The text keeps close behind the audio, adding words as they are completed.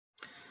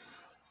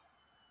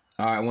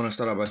I want to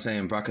start off by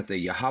saying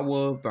Brakathe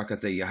Yahweh,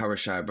 Brakathe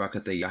Yaharashai,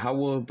 Brakathe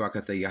Yahweh,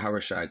 Brakathe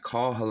Yaharashai,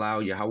 Call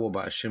Halal Yahweh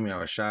by Hashem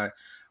Yaharashai,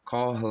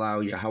 Call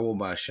Halal Yahweh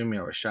by Hashem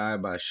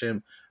Yaharashai, by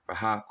Hashem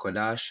Raha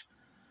Kodash.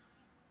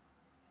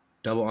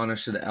 Double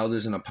honors to the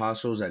elders and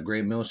apostles at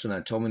Great Millstone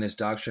that told me this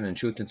doctrine in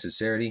truth and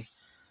sincerity.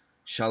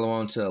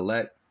 Shalom to the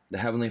elect. The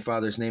Heavenly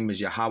Father's name is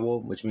Yahweh,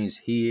 which means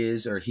He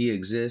is or He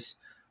exists.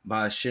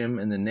 By Hashem,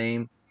 in the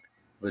name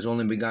of His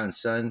only begotten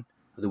Son,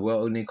 who the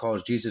well-known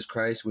calls Jesus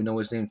Christ. We know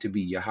His name to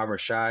be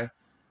Yaharashai,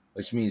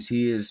 which means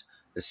He is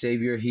the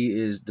Savior. He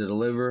is the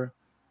deliverer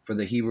for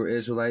the Hebrew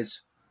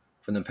Israelites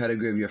from the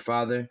pedigree of your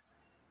father.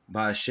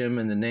 By Hashem,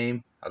 in the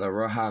name of the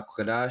Raha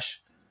Kodash,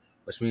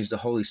 which means the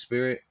Holy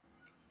Spirit,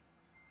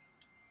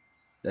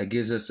 that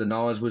gives us the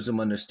knowledge, wisdom,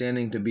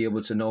 understanding to be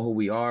able to know who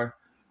we are,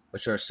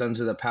 which are sons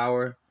of the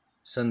power,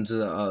 sons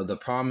of the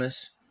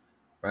promise,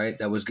 right?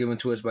 That was given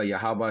to us by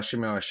Yahweh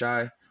Hashem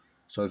Yaharashai.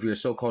 So if you're a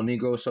so-called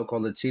Negro,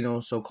 so-called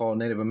Latino, so-called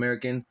Native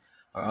American,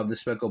 or of the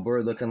speckled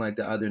bird looking like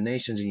the other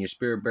nations, and your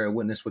spirit bear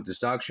witness with this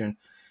doctrine,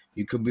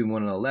 you could be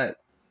one of the elect.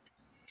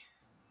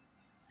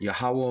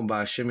 Yahweh by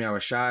Hashem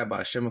Yaharashai, by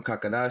Hashem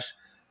Kakadash.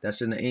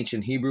 That's in the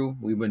ancient Hebrew.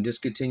 We've been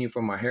discontinued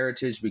from our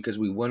heritage because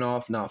we went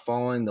off not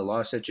following the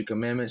law, statute,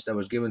 commandments that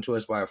was given to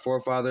us by our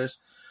forefathers,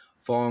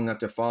 following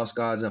after false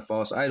gods and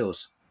false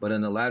idols. But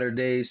in the latter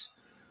days,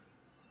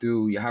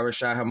 through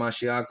Yaharashai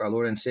HaMashiach, our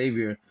Lord and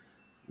Savior,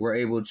 we're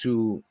able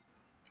to,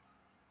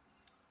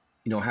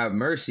 have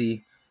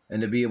mercy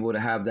and to be able to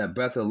have that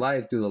breath of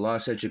life through the law,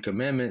 statute,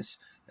 commandments,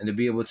 and to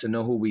be able to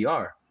know who we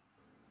are.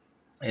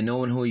 And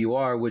knowing who you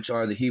are, which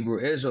are the Hebrew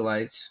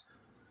Israelites,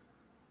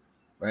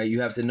 right?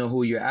 You have to know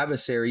who your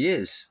adversary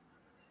is,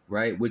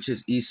 right? Which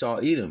is Esau,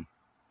 Edom,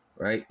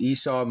 right?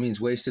 Esau means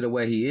wasted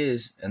away he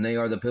is, and they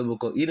are the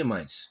biblical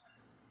Edomites,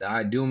 the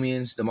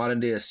Idumeans, the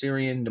modern day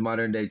Assyrian, the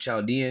modern day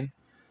Chaldean,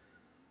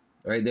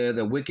 right? They're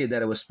the wicked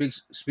that it will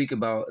speak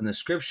about in the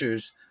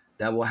scriptures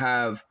that will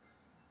have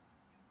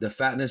the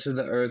fatness of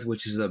the earth,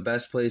 which is the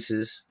best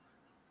places,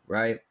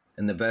 right?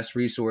 And the best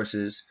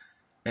resources,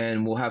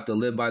 and will have to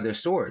live by their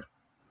sword.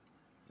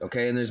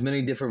 Okay, and there's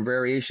many different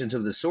variations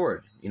of the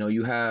sword.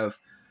 You have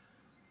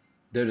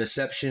their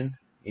deception,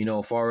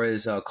 as far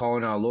as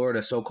calling our Lord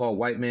a so-called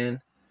white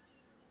man,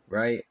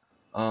 right?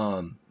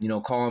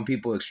 Calling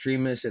people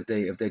extremists if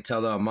they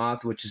tell the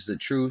Amath, which is the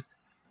truth,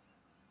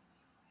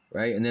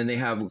 right? And then they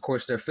have, of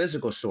course, their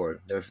physical sword,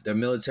 their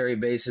military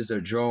bases,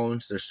 their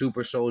drones, their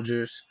super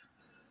soldiers,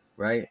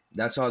 right?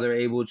 That's how they're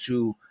able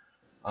to,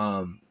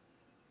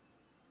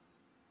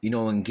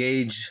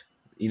 engage,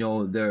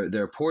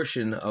 their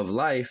portion of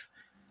life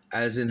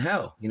as in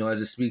hell,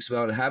 as it speaks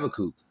about in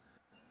Habakkuk,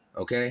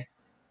 okay?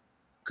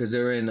 Because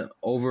they're in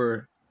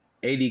over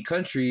 80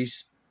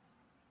 countries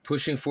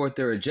pushing forth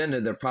their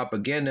agenda, their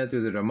propaganda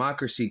through their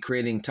democracy,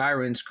 creating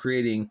tyrants,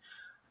 creating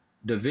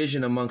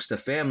division amongst the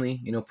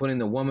family, putting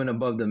the woman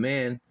above the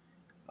man,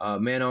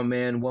 man on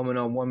man, woman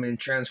on woman,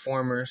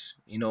 transformers,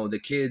 the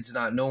kids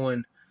not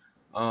knowing,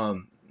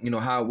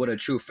 what a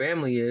true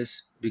family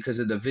is because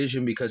of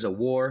division, because of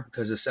war,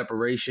 because of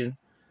separation,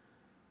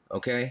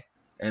 okay?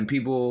 And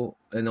people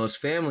in those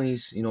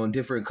families, in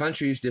different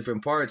countries,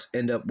 different parts,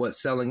 end up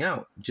selling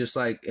out, just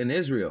like in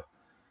Israel.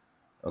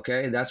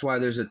 Okay, that's why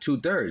there's a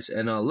 2/3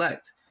 and an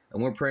elect.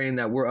 And we're praying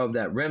that we're of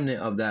that remnant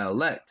of that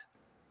elect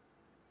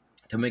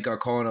to make our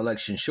call and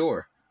election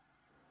sure.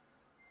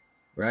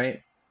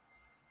 Right?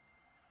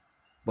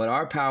 But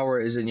our power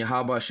is in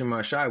Yahweh Hashem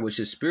Yaharashai, which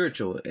is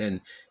spiritual.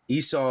 And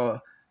Esau,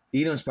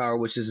 Edom's power,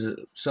 which is a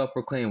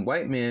self-proclaimed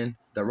white man,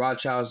 the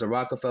Rothschilds, the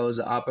Rockefellers,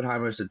 the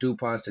Oppenheimers, the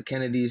DuPonts, the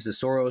Kennedys, the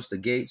Soros, the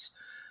Gates.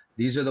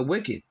 These are the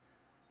wicked,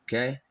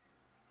 okay?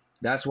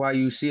 That's why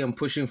you see them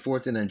pushing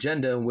forth an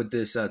agenda with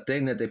this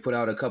thing that they put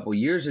out a couple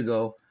years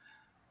ago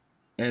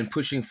and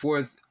pushing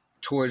forth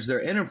towards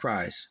their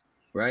enterprise,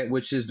 right?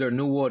 Which is their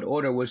New World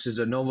Order, which is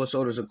their Novus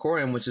Ordo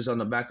Seclorum, which is on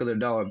the back of their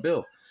dollar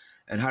bill.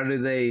 And how do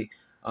they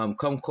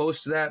come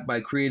close to that? By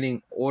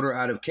creating order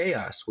out of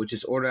chaos, which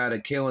is order out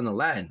of chaos in the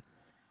Latin.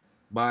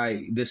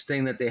 By this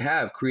thing that they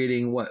have,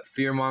 creating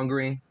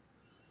fear-mongering,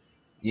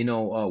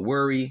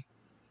 worry.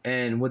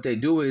 And what they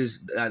do is,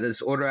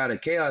 this order out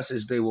of chaos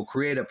is they will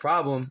create a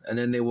problem and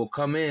then they will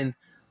come in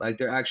like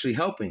they're actually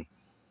helping,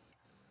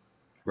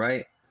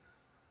 right?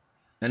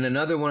 And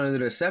another one of the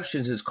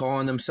deceptions is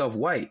calling themselves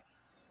white.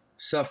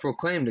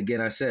 Self-proclaimed, again,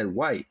 I said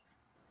white,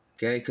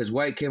 okay? Because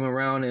white came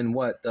around in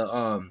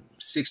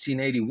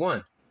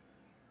 1681,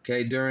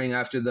 okay?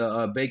 After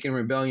the Bacon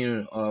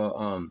Rebellion,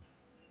 a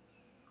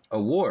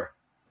war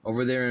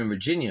over there in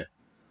Virginia,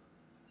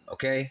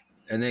 okay?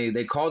 And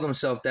they called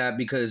themselves that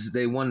because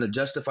they wanted to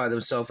justify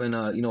themselves in,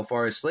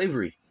 far as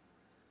slavery,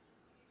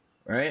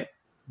 right?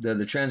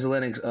 The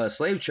transatlantic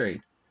slave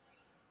trade,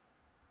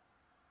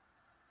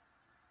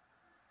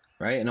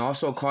 right? And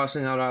also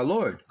crossing out our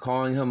Lord,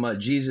 calling him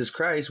Jesus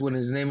Christ when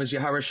his name is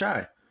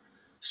Yaharashai.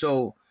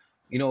 So,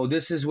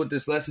 this is what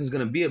this lesson is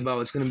going to be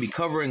about. It's going to be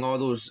covering all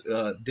those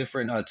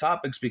different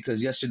topics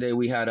because yesterday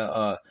we had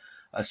a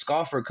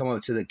scoffer come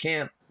up to the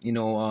camp,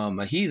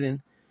 a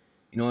heathen.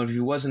 If he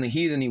wasn't a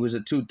heathen, he was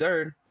a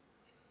 2/3.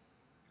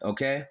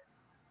 Okay.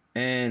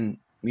 And,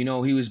 you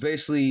know, he was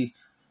basically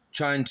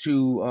trying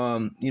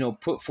to, you know,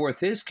 put forth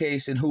his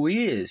case and who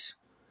he is.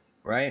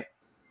 Right.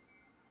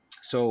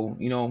 So,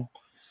 you know,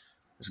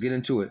 let's get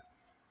into it.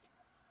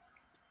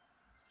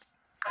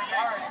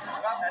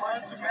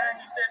 To man,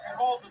 he said,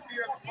 behold, the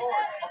fear of the Lord.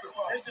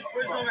 This is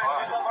wisdom, and to the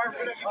heart of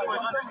people is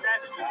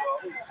understanding.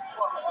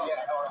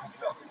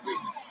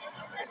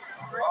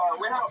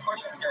 We have a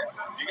question, guys.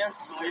 Do you guys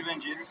believe in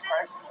Jesus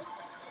Christ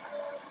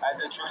as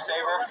a true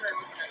savior,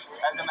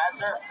 as a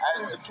master?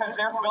 Because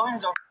there's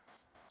billions of.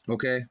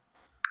 Okay.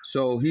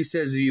 So he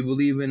says, do you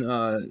believe in,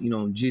 you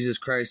know, Jesus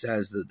Christ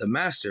as the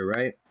master,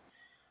 right?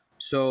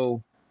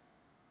 So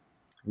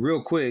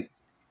real quick,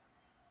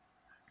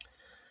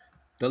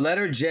 the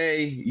letter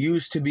J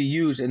used to be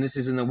used, and this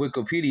is in the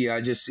Wikipedia, I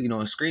just, you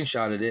know,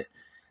 screenshotted it.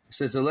 It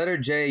says the letter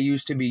J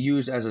used to be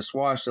used as a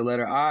swash, the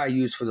letter I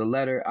used for the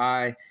letter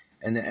I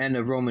and the end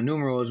of Roman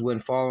numerals when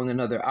following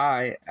another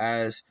I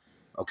as,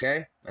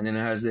 okay? And then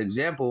it has the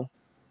example.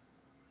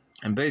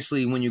 And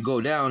basically when you go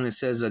down, it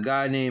says a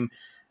guy named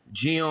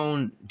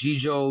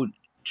Gijo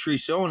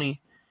Trisoni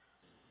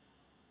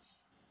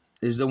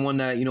is the one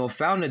that, you know,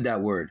 founded that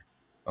word.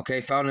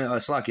 Okay, founded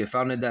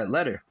that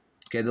letter.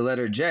 Okay, the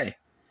letter J.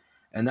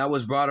 And that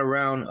was brought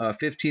around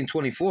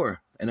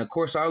 1524. And of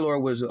course, our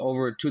Lord was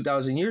over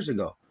 2,000 years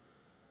ago.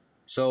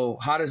 So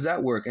how does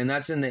that work? And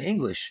that's in the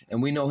English.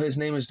 And we know his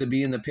name is to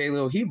be in the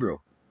Paleo Hebrew.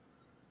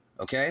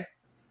 Okay?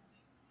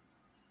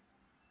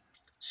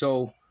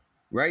 So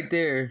right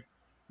there,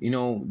 you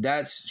know,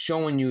 that's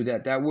showing you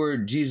that that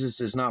word Jesus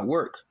does not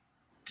work.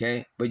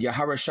 Okay? But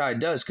Yahweh Shai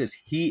does, because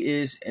he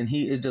is, and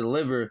he is the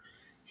deliverer.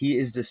 He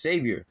is the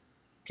savior.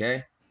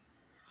 Okay?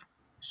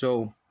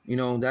 So, you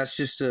know, that's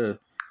just to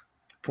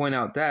point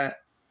out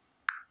that,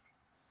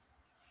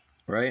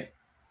 right?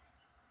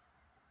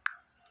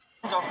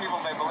 Some people,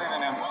 they believe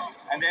in him,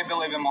 and they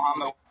believe in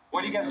Muhammad.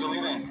 What do you guys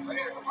believe in?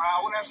 I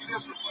want to ask you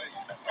this real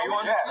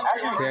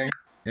quick. Okay.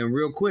 And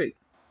real quick,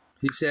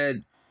 he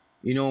said,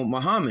 you know,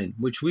 Muhammad,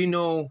 which we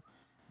know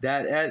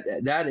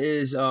that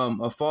is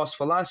a false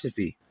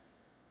philosophy.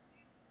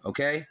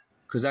 Okay?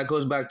 Because that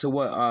goes back to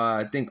what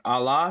I think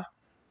Allah,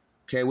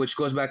 okay, which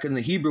goes back in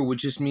the Hebrew,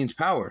 which just means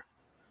power.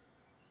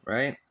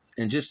 Right?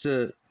 And just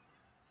to,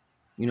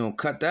 you know,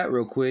 cut that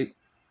real quick.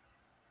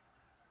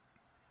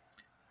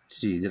 Let's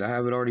see, did I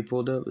have it already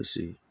pulled up? Let's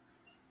see.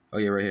 Oh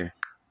yeah, right here.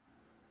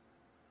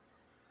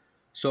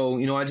 So,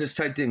 you know, I just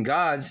typed in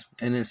God's,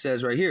 and it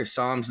says right here,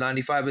 Psalms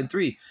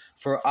 95:3.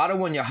 For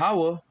Adonai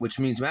Yahweh, which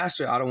means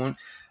master, Adonai,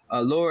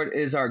 Lord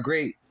is our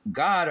great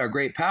God, our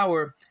great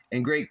power,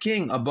 and great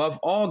king above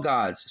all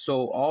gods.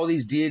 So all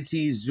these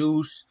deities,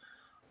 Zeus,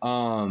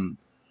 you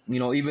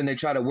know, even they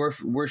try to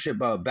worship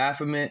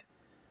Baphomet,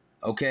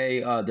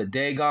 okay, the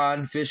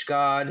Dagon, fish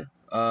god,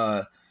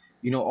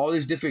 you know, all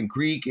these different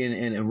Greek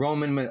and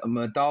Roman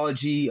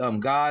mythology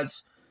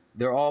gods.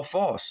 They're all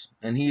false,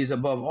 and he is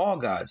above all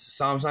gods.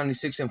 Psalms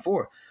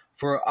 96:4.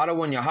 For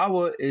Adonai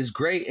Yahweh is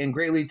great and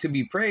greatly to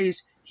be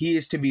praised. He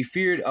is to be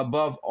feared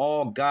above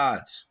all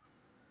gods.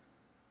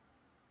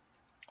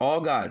 All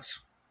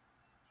gods.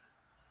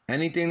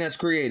 Anything that's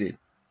created.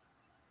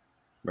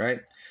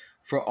 Right?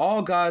 For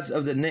all gods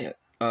of the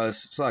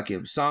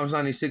Psalms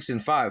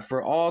 96:5.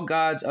 For all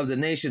gods of the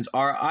nations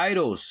are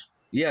idols.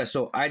 Yeah,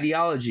 so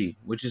ideology,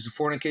 which is the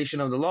fornication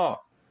of the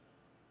law.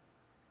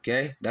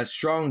 Okay, that's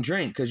strong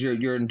drink because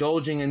you're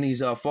indulging in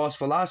these false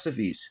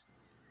philosophies.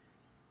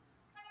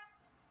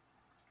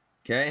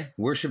 Okay,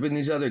 worshiping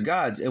these other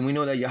gods, and we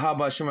know that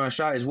Yahweh Shema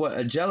Shai is what?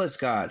 A jealous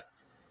God,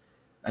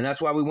 and that's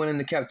why we went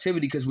into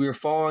captivity, because we were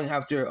following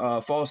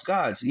after false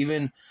gods.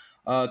 Even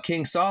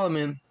King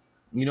Solomon,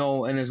 you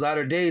know, in his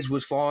latter days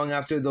was following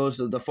after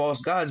the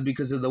false gods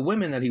because of the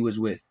women that he was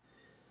with.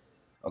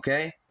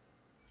 Okay.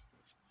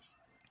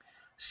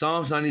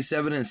 Psalms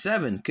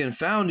 97:7.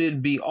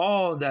 Confounded be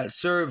all that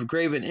serve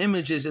graven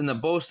images and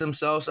that boast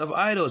themselves of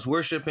idols.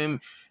 Worship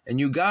him and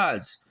you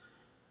gods.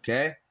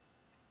 Okay.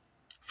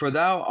 For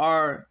thou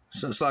art,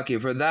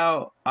 for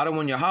thou,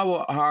 Adonai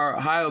Yahweh, are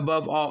high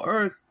above all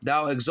earth.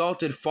 Thou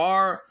exalted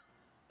far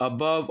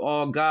above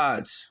all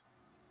gods.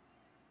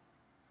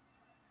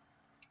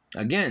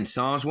 Again,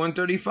 Psalms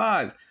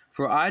 135.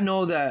 For I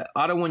know that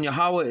Adonai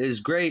Yahweh is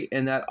great,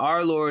 and that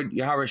our Lord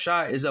Yahweh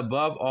Shai is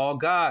above all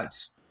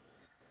gods.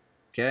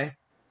 Okay.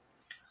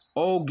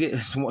 Oh,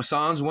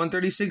 Psalms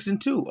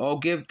 136:2. Oh,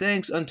 give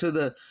thanks unto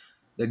the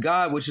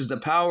God which is the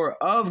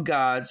power of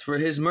gods, for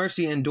his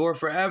mercy endure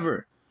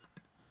forever.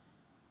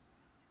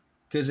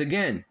 Because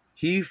again,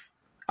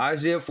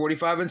 Isaiah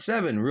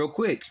 45:7, real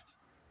quick,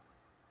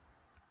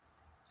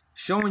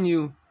 showing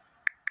you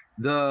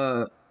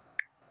the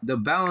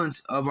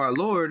balance of our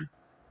Lord.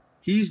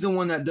 He's the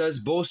one that does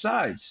both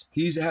sides.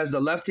 He has the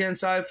left-hand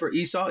side for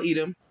Esau,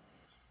 Edom,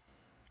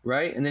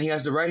 right? And then he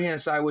has the right-hand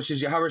side, which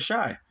is Yahweh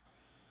Shai.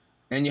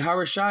 And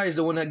Yahweh Shai is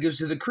the one that gives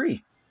the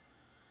decree.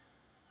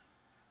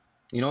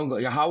 You know,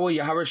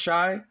 Yahweh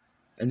Shai,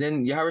 and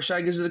then Yahweh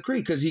Shai gives the decree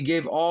because he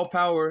gave all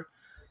power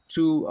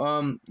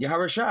to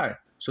Yahweh Shai.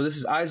 So this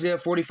is Isaiah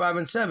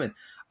 45:7.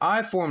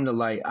 I form the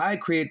light. I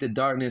create the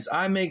darkness.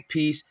 I make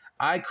peace.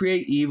 I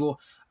create evil.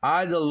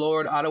 I, the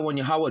Lord,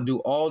 Adonai Yahweh, do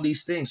all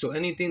these things. So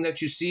anything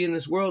that you see in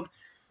this world,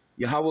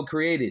 Yahweh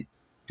created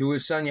through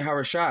his son,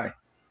 Yahweh Shai,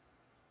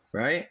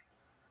 right?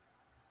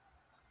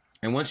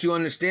 And once you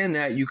understand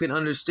that, you can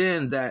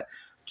understand that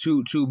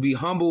to be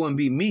humble and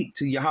be meek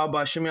to Yahweh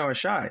Hashem Yahweh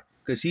Shai,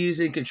 because he is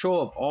in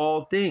control of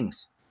all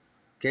things.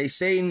 Okay,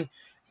 Satan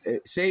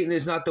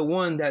is not the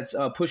one that's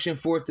pushing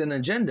forth an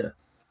agenda.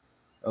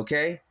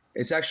 Okay,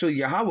 it's actually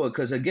Yahweh,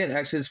 because again,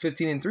 Exodus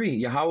 15:3,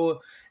 Yahweh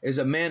is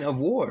a man of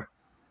war.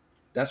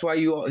 That's why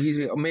he's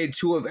made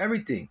two of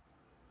everything.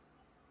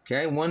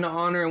 Okay, one to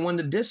honor and one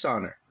to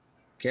dishonor.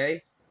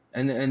 Okay,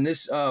 and in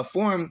this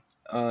form,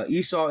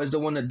 Esau is the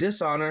one to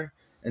dishonor,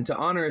 and to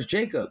honor is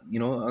Jacob. You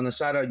know, on the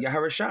side of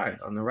Yahweh Shai,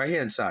 on the right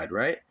hand side,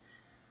 right,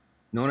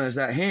 known as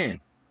that hand.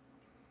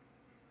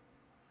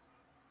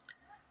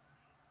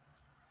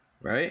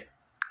 Right.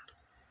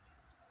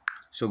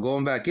 So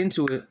going back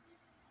into it,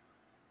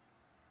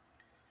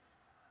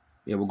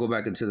 yeah, we'll go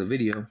back into the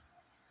video.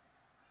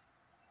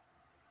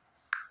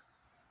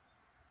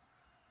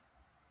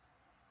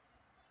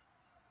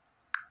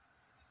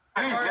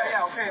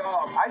 Yeah, okay.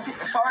 I see.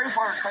 Sorry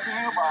for cutting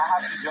you, but I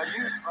have to judge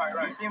you. Right.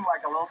 You seem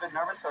like a little bit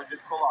nervous, so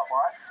just cool off, all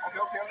right?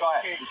 Okay. Go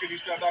ahead. Can you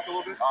stand back a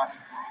little bit?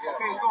 Yeah.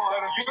 Okay,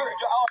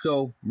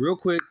 so real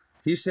quick,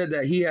 he said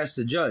that he has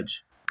to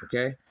judge,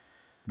 okay?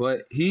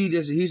 But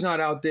he's not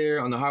out there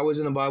on the highways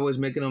and the byways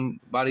making them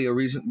body a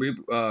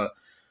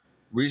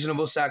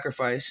reasonable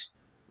sacrifice,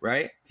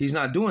 right? He's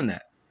not doing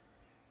that.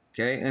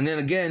 Okay, and then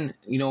again,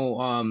 I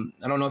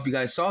don't know if you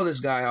guys saw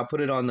this guy. I'll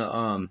put it on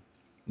the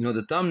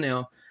the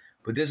thumbnail,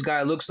 but this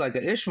guy looks like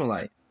an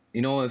Ishmaelite.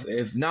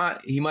 If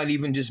not, he might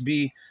even just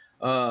be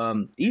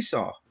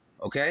Esau.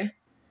 Okay,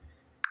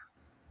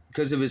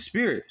 because of his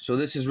spirit. So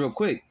this is real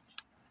quick.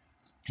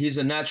 He's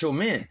a natural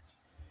man,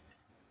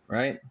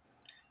 right?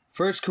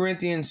 1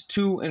 Corinthians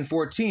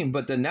 2:14.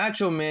 But the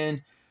natural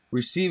man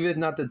receiveth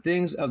not the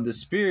things of the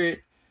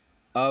spirit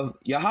of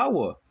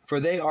Yahweh, for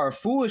they are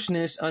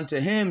foolishness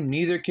unto him,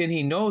 neither can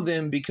he know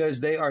them,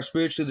 because they are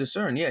spiritually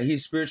discerned. Yeah,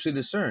 he's spiritually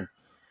discerned.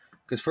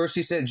 Because first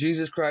he said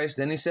Jesus Christ,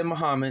 then he said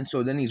Muhammad,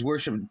 so then he's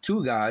worshiping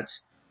two gods.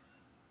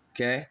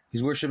 Okay?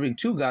 He's worshiping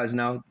two gods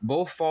now,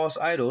 both false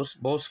idols,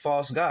 both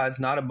false gods,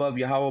 not above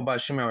Yahweh by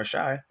Shem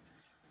Shai.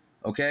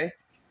 Okay?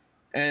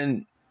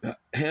 And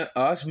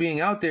us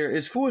being out there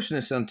is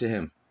foolishness unto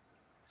him,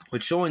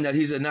 but showing that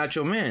he's a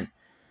natural man.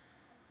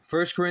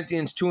 1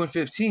 Corinthians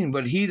 2:15,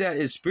 but he that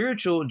is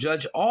spiritual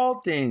judge all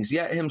things,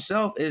 yet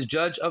himself is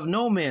judge of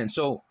no man.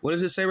 So what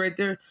does it say right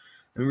there?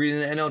 I'm reading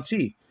the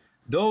NLT.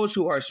 Those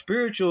who are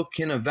spiritual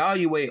can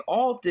evaluate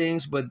all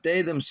things, but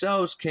they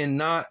themselves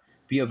cannot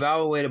be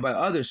evaluated by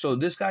others. So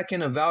this guy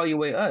can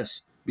evaluate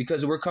us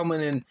because we're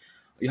coming in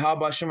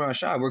Yahweh Shem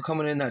Rashai. We're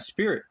coming in that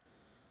spirit.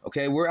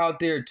 Okay, we're out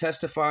there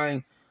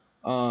testifying,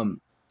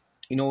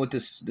 with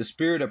the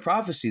spirit of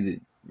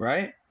prophecy,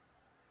 right?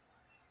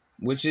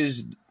 Which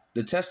is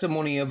the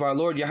testimony of our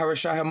Lord Yahweh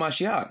Shai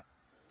HaMashiach,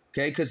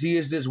 okay? Because he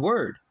is this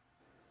word.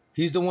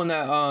 He's the one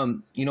that,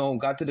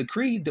 got to the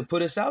creed to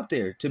put us out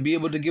there, to be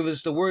able to give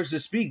us the words to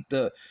speak,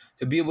 to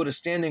be able to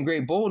stand in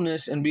great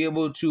boldness and be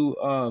able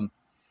to,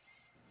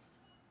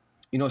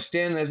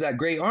 stand as that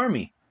great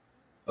army,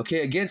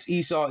 okay, against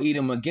Esau,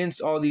 Edom,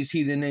 against all these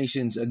heathen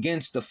nations,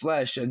 against the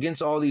flesh,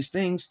 against all these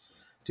things,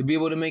 to be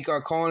able to make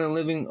our calling and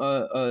living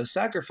a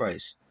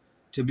sacrifice,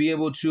 to be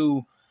able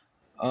to,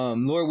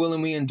 Lord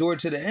willing, we endure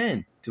to the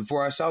end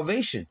for our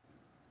salvation.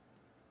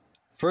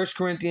 1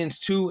 Corinthians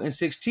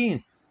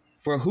 2:16,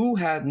 for who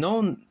hath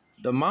known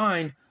the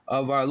mind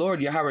of our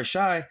Lord Yahweh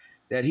Shai,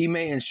 that he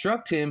may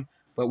instruct him,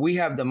 but we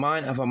have the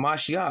mind of a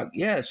Mashiach.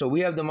 Yeah, so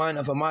we have the mind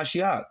of a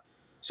Mashiach.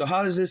 So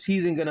how is this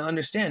heathen going to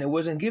understand? It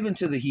wasn't given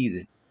to the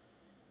heathen,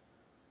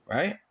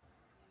 right?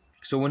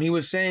 So when he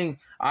was saying,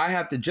 I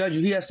have to judge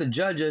you, he has to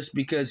judge us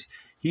because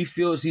he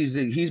feels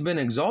he's been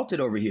exalted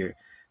over here.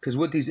 Because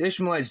what these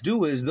Ishmaelites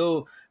do is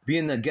they'll be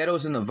in the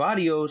ghettos and the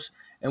vadios,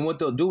 and what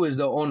they'll do is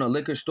they'll own a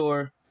liquor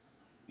store,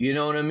 you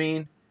know what I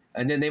mean?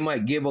 And then they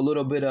might give a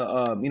little bit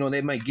of,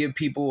 they might give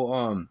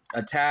people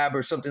a tab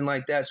or something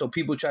like that, so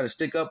people try to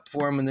stick up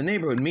for them in the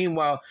neighborhood.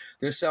 Meanwhile,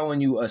 they're selling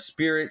you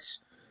spirits,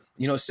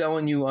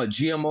 selling you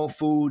GMO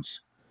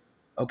foods,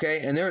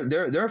 okay? And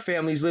their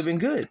family's living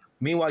good.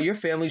 Meanwhile, your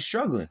family's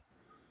struggling,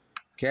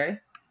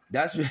 okay?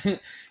 That's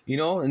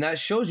and that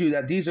shows you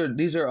that these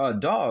are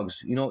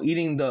dogs,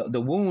 eating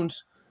the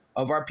wounds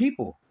of our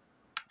people,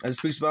 as it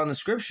speaks about in the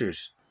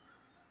scriptures.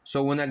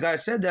 So when that guy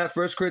said that,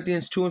 1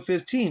 Corinthians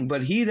 2:15,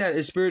 but he that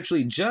is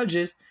spiritually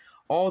judgeth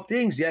all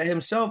things, yet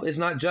himself is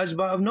not judged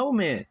by of no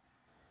man.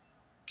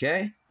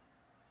 Okay?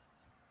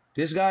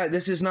 This guy,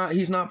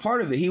 he's not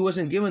part of it. He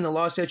wasn't given the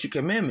law, statute,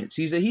 commandments.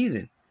 He's a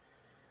heathen.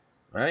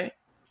 Right?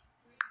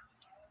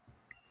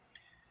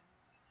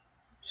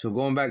 So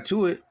going back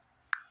to it.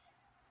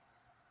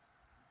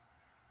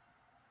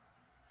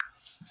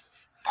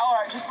 All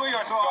right, just put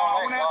your. So I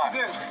want to ask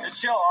you this.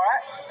 Just chill, all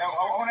right?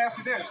 I want to ask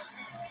you this.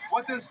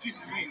 What does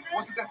Jesus mean?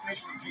 What's the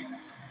definition of Jesus?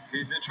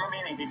 He's the true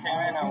meaning. He came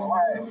in and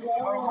lied.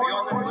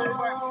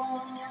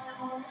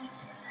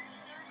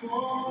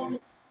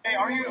 Hey,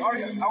 are you?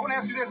 I want to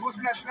ask you this. What's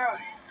your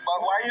nationality?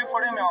 But why are you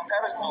putting me on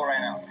pedestal right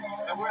now?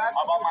 And we're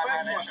asking about my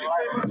nationality.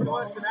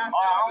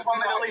 I'm from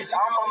Middle East.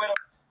 I'm from Middle.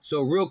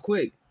 So real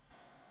quick,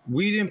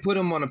 we didn't put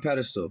him on a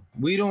pedestal.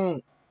 We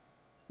don't.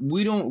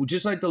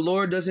 Just like the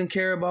Lord doesn't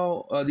care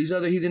about these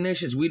other heathen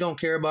nations, we don't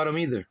care about them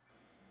either.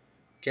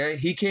 Okay,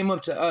 he came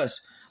up to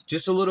us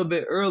just a little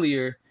bit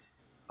earlier,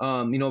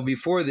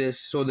 before this.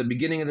 So the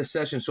beginning of the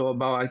session, so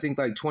about I think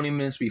like 20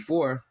 minutes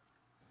before,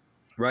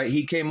 right?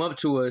 He came up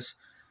to us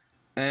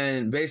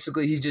and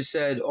basically he just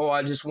said, "Oh,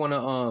 I just want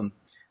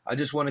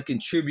to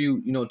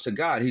contribute, to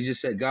God." He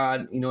just said,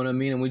 "God," you know what I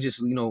mean? And we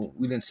just, we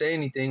didn't say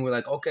anything. We're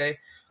like, okay,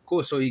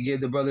 cool. So he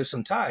gave the brother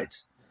some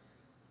tithes,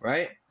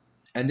 right?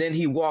 And then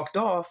he walked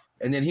off,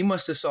 and then he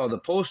must have saw the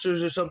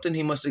posters or something.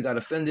 He must have got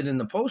offended in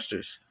the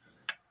posters,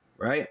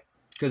 right?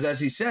 Because as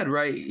he said,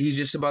 right, he's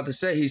just about to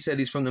say, he said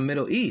he's from the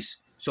Middle East.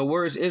 So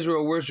where's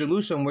Israel? Where's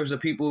Jerusalem? Where's the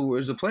people?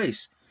 Where's the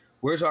place?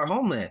 Where's our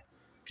homeland?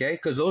 Okay,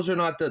 because those are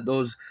not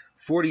those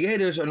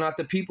 48ers are not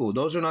the people.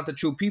 Those are not the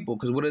true people.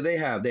 Because what do they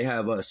have? They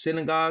have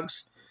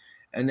synagogues,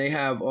 and they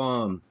have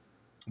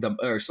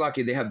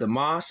they have the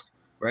mosque,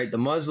 right? The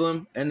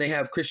Muslim, and they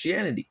have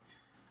Christianity.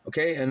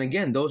 Okay, and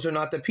again, those are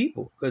not the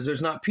people because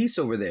there's not peace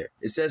over there.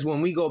 It says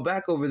when we go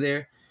back over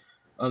there,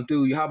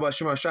 through Yahweh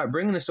Shema Shah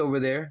bringing us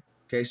over there.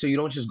 Okay, so you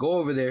don't just go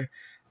over there.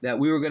 That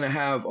we were gonna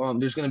have,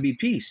 there's gonna be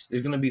peace.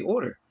 There's gonna be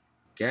order.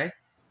 Okay.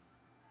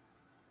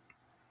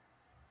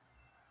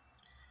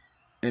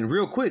 And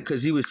real quick,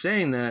 because he was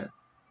saying that,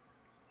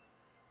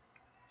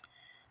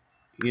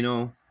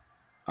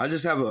 I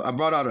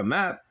brought out a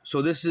map.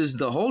 So this is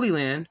the Holy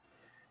Land.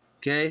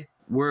 Okay,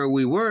 where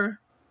we were,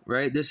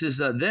 right? This is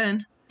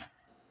then.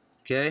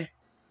 Okay.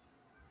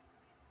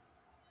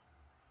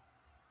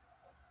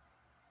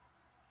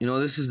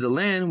 This is the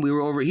land. We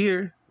were over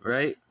here,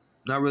 right?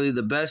 Not really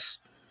the best,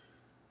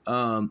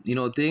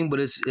 thing, but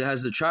it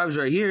has the tribes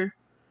right here,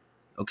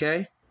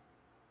 okay?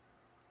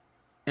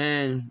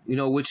 And,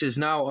 which is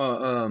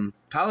now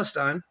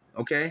Palestine,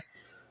 okay?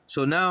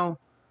 So now,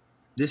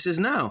 this is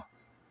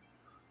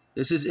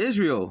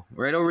Israel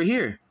right over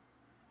here,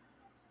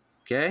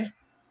 okay?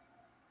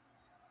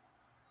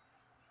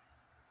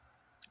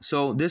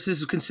 So this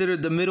is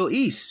considered the Middle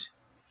East,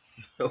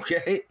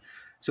 okay?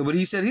 So, but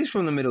he said he's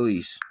from the Middle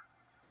East.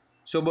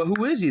 So, but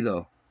who is he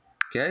though?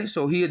 Okay,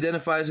 so he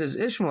identifies as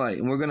Ishmaelite,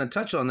 and we're going to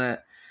touch on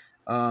that,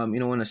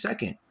 in a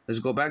second. Let's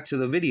go back to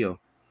the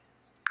video.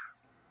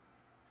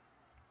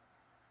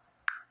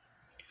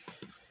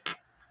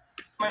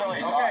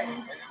 Okay.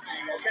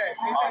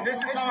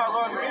 This is our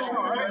Lord.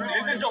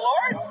 This is the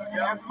Lord?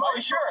 Yeah. Are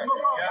you sure?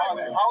 Yeah.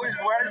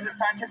 Where is the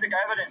scientific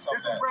evidence of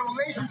that? This is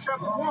Revelation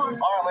chapter 1. All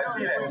right, let's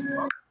see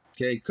that.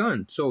 Okay,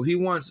 Kun. So he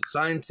wants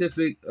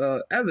scientific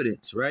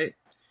evidence, right?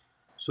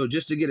 So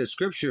just to get a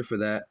scripture for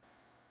that.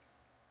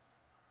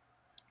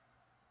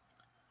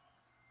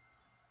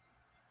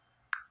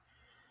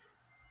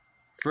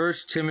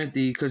 First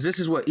Timothy, because this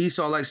is what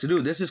Esau likes to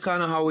do. This is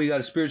kind of how we got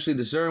to spiritually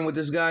discern with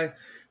this guy,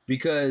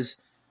 because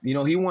he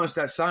wants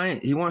that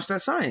science. He wants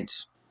that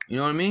science. You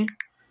know what I mean?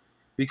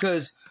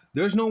 Because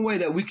there's no way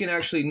that we can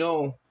actually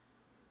know,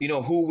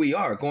 who we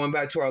are going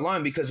back to our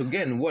line. Because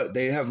again, what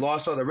they have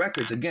lost all the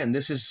records. Again,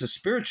 this is a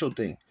spiritual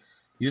thing.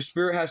 Your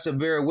spirit has to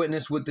bear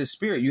witness with this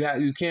spirit.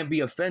 You can't be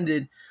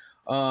offended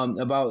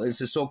about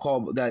it's a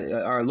so-called that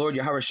our Lord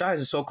Yahweh Shai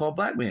is a so-called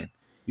black man.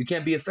 You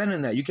can't be offended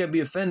in that. You can't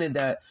be offended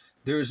that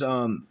there's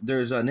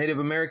Native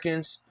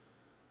Americans,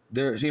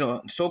 there's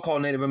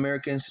so-called Native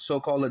Americans,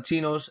 so-called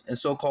Latinos, and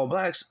so-called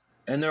blacks,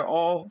 and they're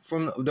all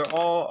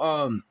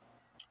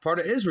part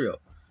of Israel.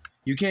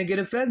 You can't get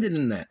offended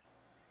in that.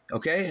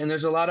 Okay, and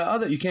there's a lot of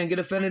other. You can't get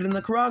offended in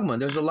the Charagma.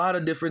 There's a lot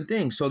of different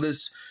things. So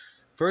this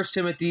 1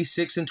 Timothy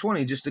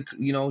 6:20,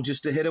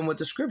 just to hit him with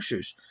the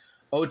scriptures.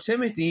 O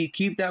Timothy,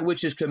 keep that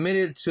which is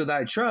committed to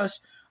thy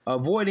trust,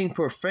 avoiding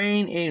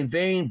profane and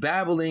vain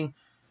babbling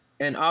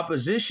and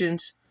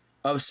oppositions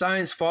of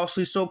science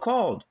falsely so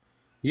called.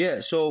 Yeah,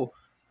 so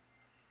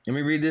let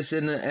me read this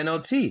in the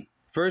NLT.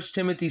 1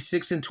 Timothy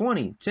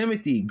 6:20.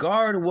 Timothy,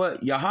 guard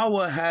what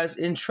Yahweh has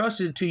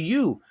entrusted to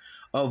you.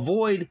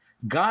 Avoid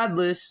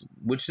godless,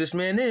 which this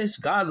man is,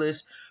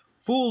 godless,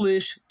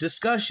 foolish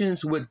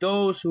discussions with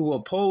those who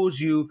oppose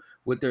you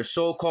with their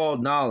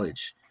so-called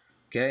knowledge.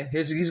 Okay,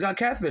 he's got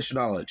catfish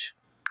knowledge.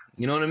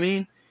 You know what I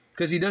mean?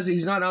 Because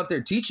he's not out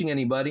there teaching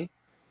anybody.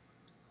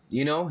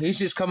 He's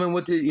just coming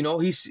with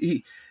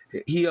the,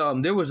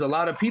 there was a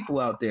lot of people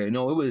out there.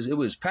 It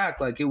was packed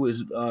like it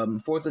was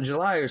 4th of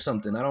July or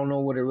something. I don't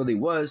know what it really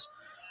was,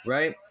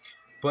 right?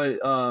 But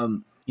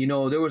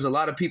there was a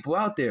lot of people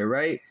out there,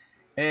 right?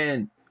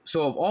 And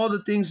so of all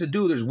the things to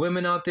do, there's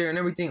women out there and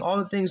everything, all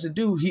the things to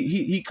do,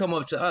 he come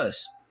up to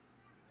us.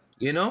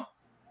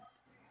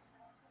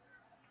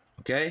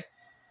 Okay?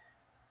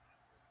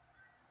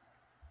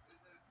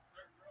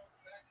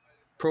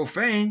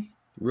 Profane,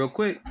 real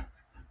quick.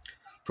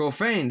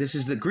 Profane, this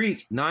is the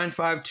Greek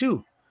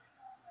 952.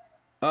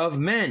 of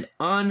men,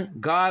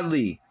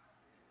 ungodly.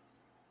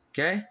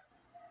 Okay?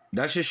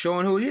 That's just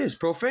showing who he is.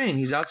 Profane.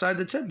 He's outside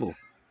the temple.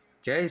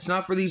 Okay? It's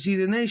not for these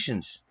heathen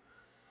nations.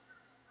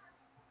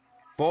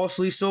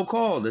 Falsely so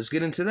called. Let's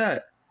get into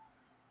that.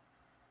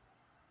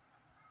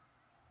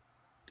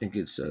 I think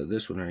it's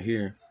this one right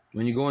here.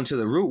 When you go into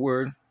the root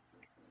word,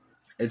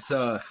 it's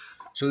so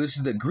this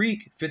is the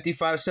Greek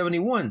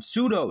 5571,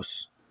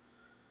 pseudos.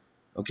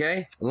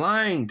 Okay?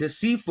 Lying,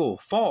 deceitful,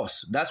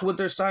 false. That's what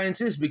their science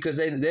is, because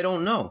they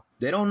don't know.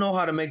 They don't know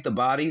how to make the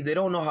body. They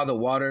don't know how the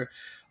water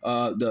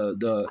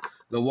the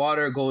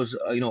water goes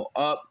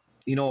up,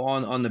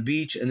 on the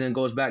beach and then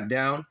goes back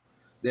down.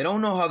 They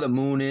don't know how the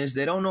moon is.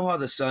 They don't know how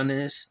the sun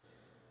is.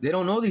 They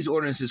don't know these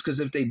ordinances, because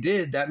if they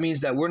did, that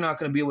means that we're not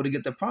going to be able to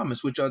get the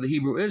promise, which are the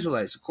Hebrew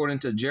Israelites, according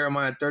to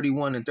Jeremiah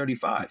 31 and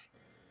 35.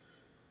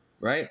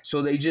 Right?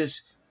 So they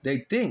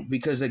think,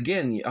 because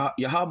again,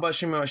 Yahweh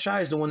Shem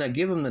Shai is the one that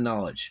gave them the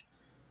knowledge.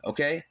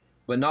 Okay?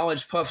 But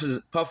knowledge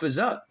puffs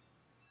up,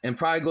 and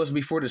pride goes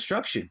before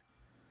destruction.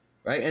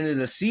 Right? And the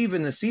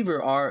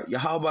deceiver are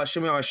Yahweh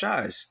Shem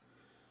Shai's.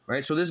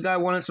 Right? So this guy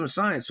wanted some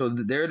science. So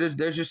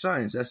there's your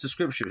science. That's the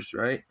scriptures,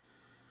 right?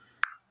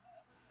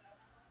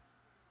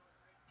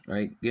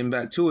 Right? Getting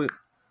back to it.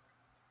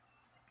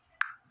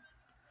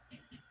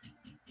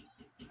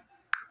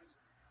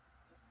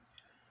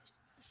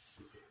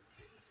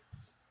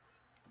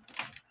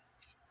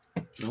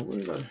 No, where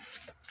did I?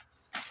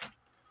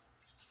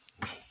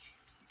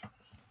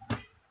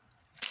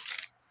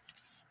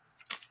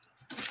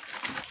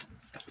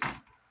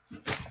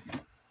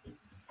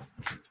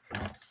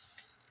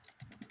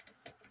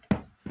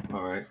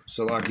 All right,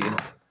 Salakia.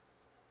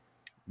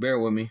 Bear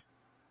with me.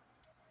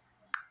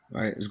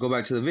 All right, let's go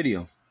back to the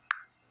video.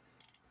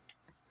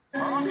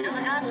 All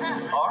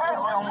right,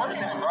 well, I'm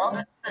listening, bro.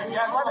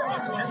 Guys, let me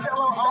just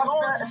stop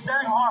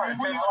staring hard,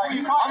 because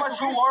I'm a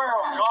true warrior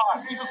of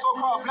God. He's a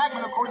so-called black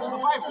man according to the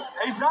Bible.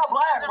 He's not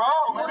black, bro.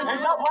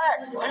 He's not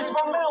black. He's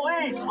from Middle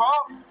East, bro.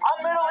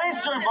 I'm Middle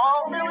Eastern,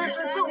 bro. Middle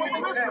Eastern too.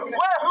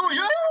 Where? Who?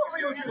 You?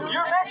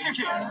 You're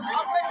Mexican. I'm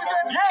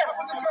Mexican.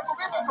 Yes.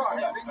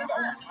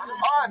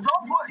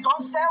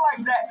 Don't stand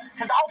like that,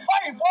 because I'll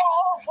fight for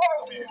all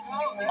for you.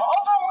 Hold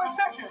on 1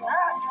 second,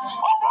 man.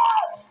 Hold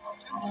on.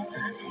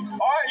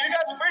 All right, you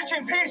guys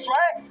preaching peace,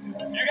 right?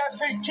 You guys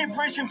keep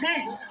preaching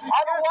peace.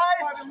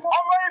 Otherwise, I'm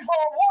ready for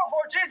a war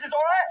for Jesus, all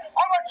right?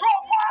 I'm a true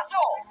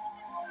apostle.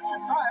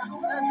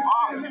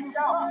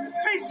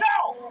 Peace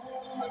out.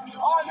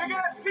 All right, nigga,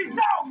 peace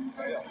out. I'm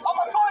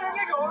gonna call you a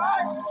nigga, all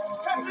right?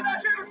 That's your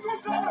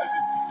truth, that's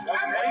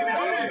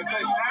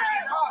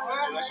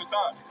your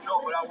time.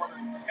 No, but I want to.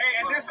 Hey,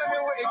 and this, it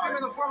came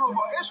in the form of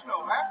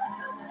Ishmael, man.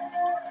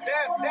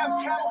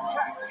 Damn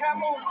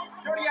camels,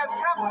 dirty ass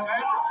camels,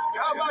 man.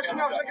 How about you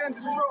now taking and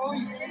destroy all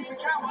these stupid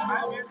camels,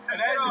 man? And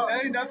that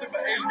ain't nothing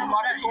but Asian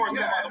provocateurs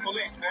sent by the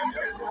police, man.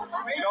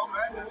 You know,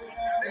 man.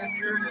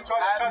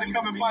 Try to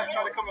come and fight, you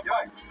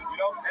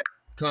know?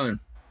 Con.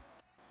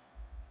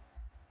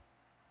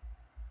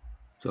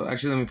 So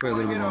actually, let me pray a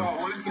little bit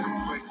more.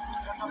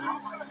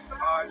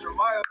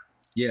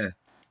 Yeah.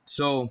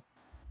 So,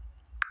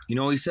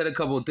 he said a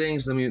couple of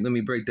things. Let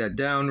me break that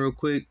down real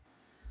quick.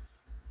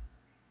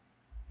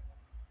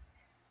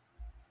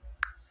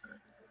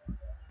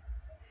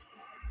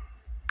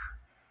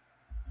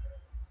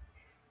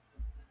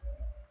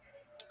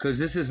 Because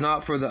this is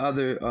not for the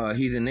other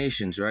heathen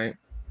nations, right?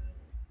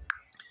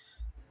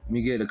 Let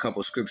me get a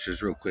couple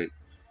scriptures real quick.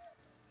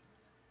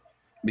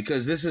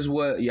 Because this is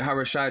what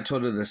Yahawashi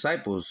told the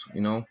disciples,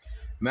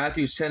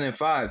 Matthew 10 and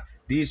 5.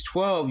 These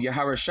 12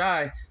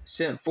 Yahawashi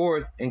sent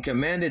forth and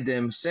commanded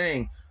them,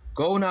 saying,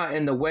 Go not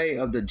in the way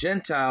of the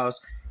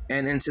Gentiles,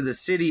 and into the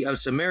city of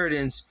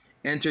Samaritans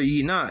enter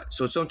ye not.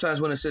 So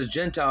sometimes when it says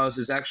Gentiles,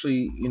 it's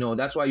actually,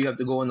 that's why you have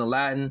to go into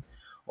Latin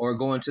or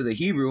go into the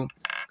Hebrew,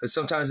 because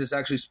sometimes it's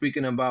actually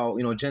speaking about,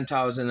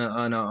 Gentiles and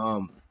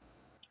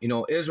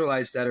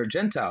Israelites that are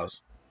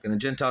Gentiles in a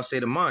Gentile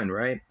state of mind,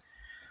 right?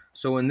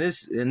 So in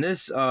this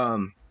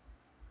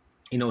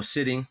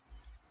sitting,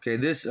 okay,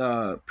 this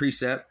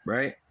precept,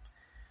 right?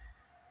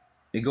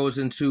 It goes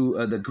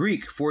into the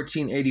Greek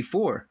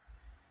 1484,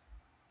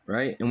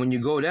 right? And when you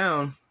go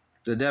down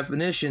the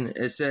definition,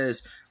 it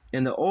says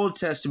in the Old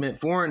Testament,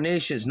 foreign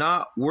nations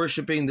not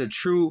worshiping the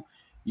true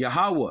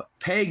Yahweh,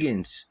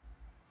 pagans,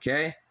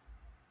 okay?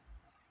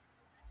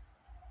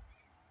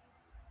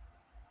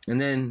 And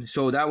then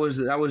so that was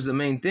the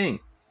main thing,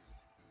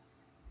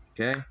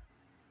 okay?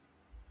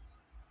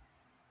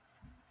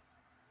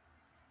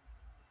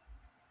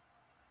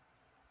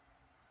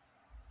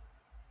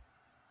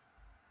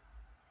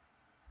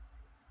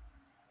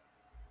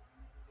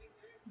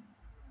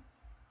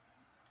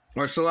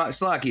 Or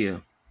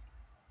Slakia.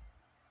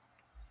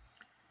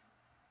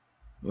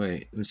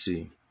 Wait, let's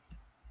see.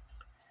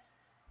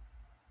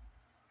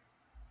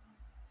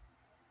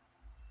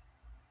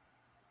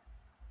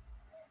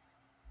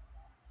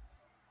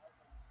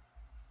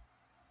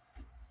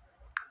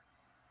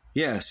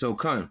 Yeah, so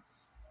Khan.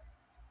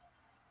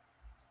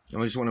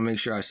 I just want to make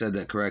sure I said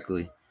that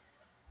correctly.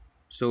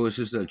 So it's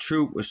just a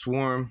troop, a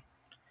swarm.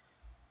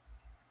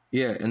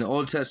 Yeah, in the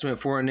Old Testament,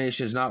 foreign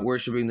nations not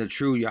worshiping the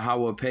true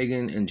Yahweh,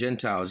 pagan and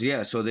Gentiles.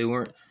 Yeah, so they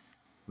weren't.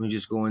 Let me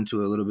just go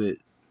into it a little bit,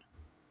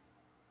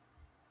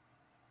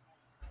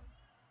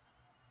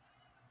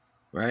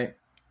 right?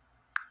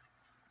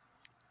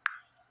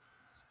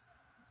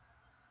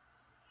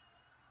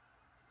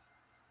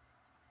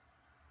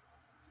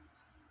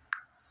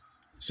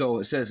 So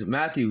it says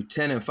Matthew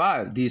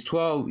 10:5. These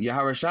 12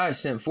 Yahushua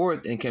sent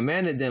forth and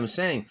commanded them,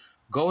 saying,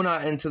 "Go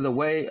not into the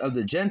way of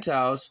the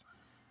Gentiles.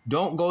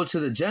 Don't go to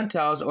the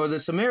Gentiles or the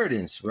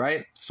Samaritans."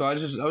 Right. So I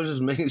was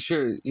just making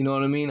sure. You know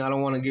what I mean? I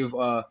don't want to give.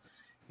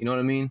 You know what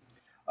I mean?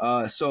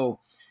 So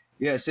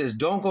yeah, it says,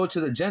 "Don't go to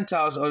the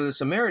Gentiles or the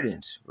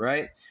Samaritans."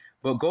 Right.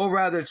 But go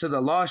rather to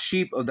the lost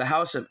sheep of the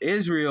house of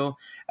Israel,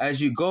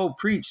 as you go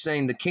preach,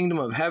 saying, "The kingdom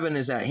of heaven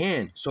is at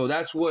hand." So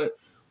that's what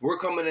we're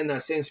coming in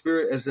that same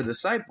spirit as the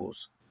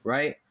disciples,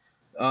 right?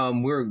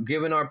 We're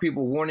giving our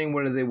people warning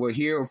whether they were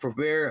here or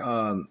forbear.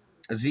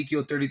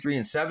 Ezekiel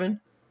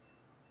 33:7,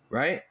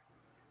 right?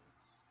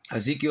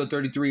 Ezekiel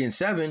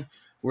 33:7,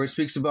 where it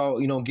speaks about,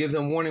 give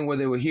them warning whether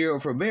they were here or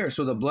forbear,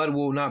 so the blood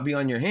will not be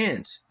on your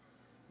hands.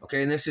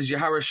 Okay, and this is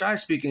Yahweh Shai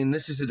speaking, and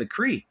this is a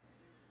decree,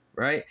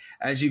 right?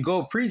 As you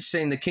go preach,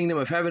 saying the kingdom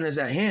of heaven is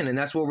at hand, and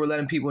that's what we're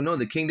letting people know.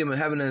 The kingdom of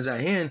heaven is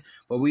at hand,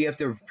 but we have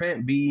to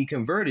repent, be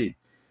converted,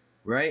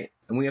 right?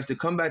 And we have to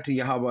come back to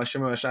Yahweh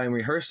Hashem Shai and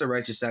rehearse the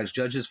righteous acts,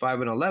 Judges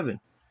 5:11.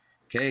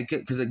 Okay,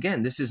 because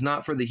again, this is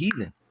not for the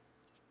heathen.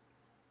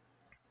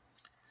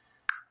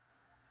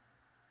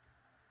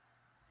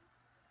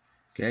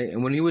 Okay,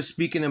 and when he was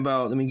speaking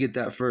about, let me get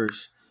that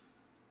first.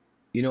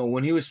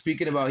 When he was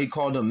speaking about, he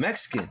called them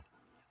Mexican.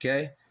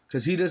 Okay,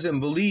 because he doesn't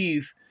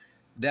believe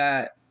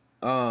that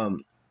a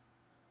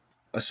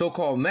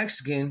so-called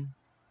Mexican,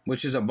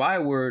 which is a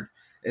byword,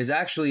 is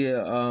actually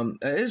an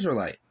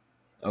Israelite.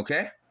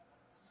 Okay.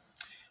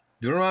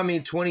 Deuteronomy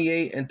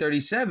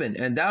 28:37,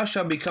 and thou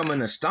shalt become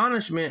an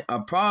astonishment, a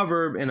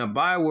proverb, and a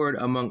byword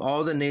among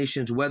all the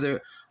nations,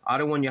 whether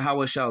Adonai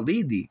Yahweh shall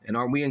lead thee. And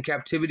aren't we in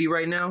captivity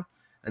right now?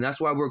 And that's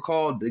why we're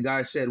called, the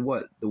guy said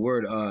what? The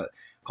word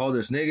called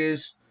us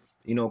niggas,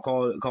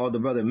 called the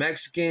brother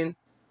Mexican,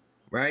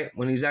 right?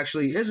 When he's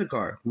actually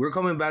Issachar. We're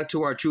coming back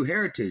to our true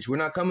heritage. We're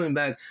not coming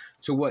back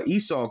to what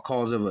Esau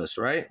calls of us,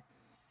 right?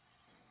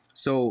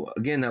 So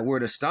again, that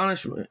word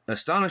astonishment,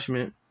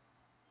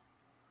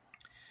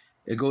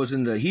 it goes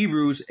into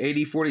Hebrews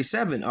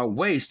 80:47, a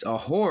waste, a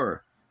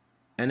horror,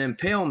 an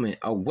impalement,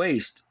 a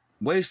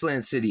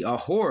wasteland city, a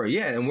whore.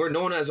 Yeah, and we're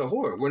known as a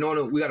whore.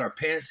 We got our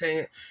pants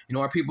hanging.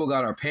 Our people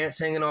got our pants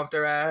hanging off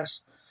their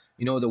ass.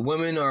 The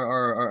women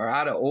are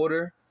out of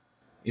order.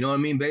 You know what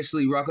I mean?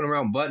 Basically rocking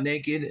around butt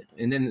naked,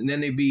 and then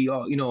they be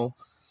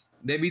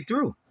they be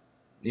through.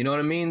 You know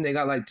what I mean? They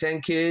got like 10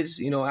 kids.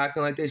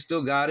 Acting like they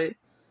still got it.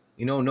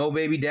 No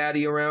baby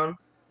daddy around.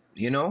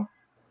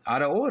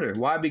 Out of order.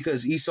 Why?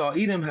 Because Esau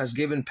Edom has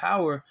given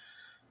power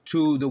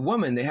to the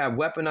woman. They have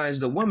weaponized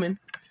the woman,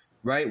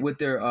 right? With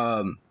their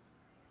her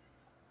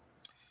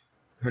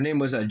name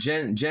was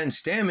Jen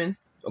Stammen,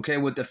 okay,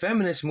 with the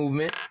feminist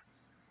movement,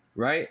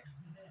 right?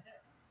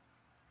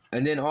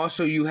 And then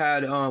also you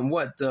had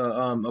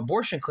the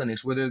abortion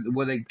clinics where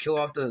they kill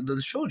off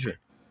the children,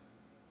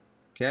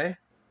 okay,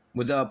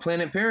 with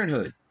Planned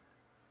Parenthood.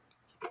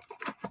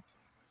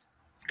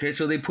 Okay,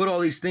 so they put all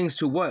these things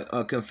to what?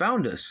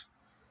 Confound us,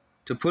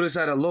 to put us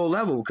at a low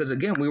level, because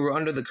again, we were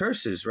under the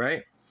curses,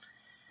 right?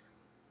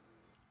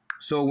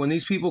 So when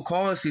these people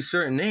call us these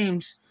certain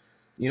names,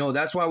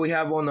 that's why we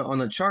have on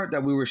the chart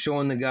that we were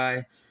showing the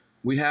guy,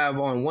 we have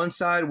on one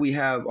side, we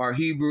have our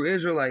Hebrew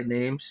Israelite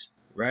names,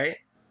 right?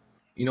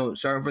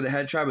 Starting for the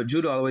head tribe of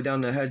Judah all the way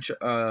down to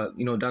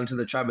down to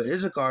the tribe of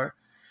Issachar.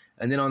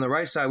 And then on the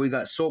right side, we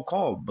got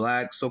so-called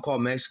black,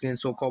 so-called Mexican,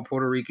 so-called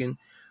Puerto Rican,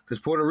 because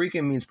Puerto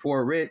Rican means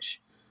poor,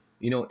 rich.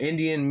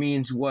 Indian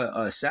means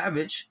what?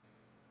 Savage.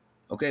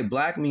 Okay,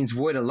 black means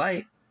void of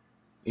light.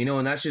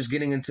 And that's just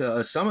getting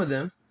into some of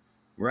them,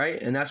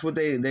 right? And that's what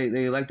they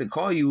like to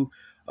call you.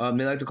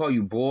 They like to call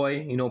you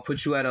boy,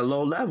 put you at a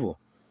low level.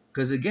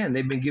 Because again,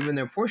 they've been given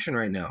their portion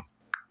right now.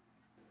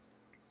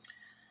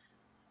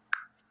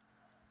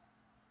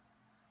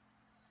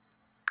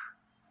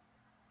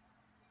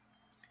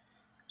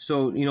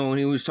 So, when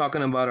he was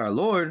talking about our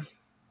Lord,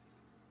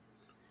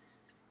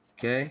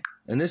 okay,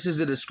 and this is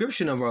the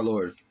description of our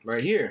Lord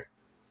right here.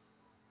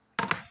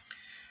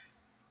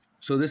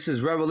 So this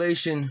is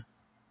Revelation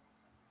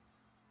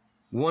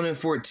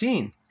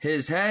 1:14.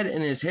 His head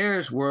and his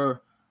hairs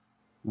were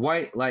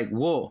white like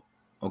wool,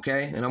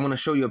 okay? And I'm going to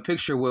show you a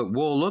picture of what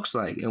wool looks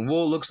like. And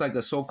wool looks like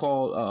a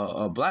so-called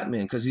a black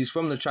man, because he's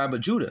from the tribe of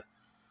Judah,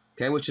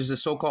 okay, which is the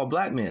so-called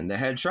black man, the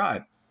head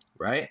tribe,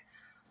 right?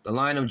 The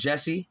line of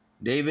Jesse,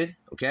 David,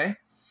 okay?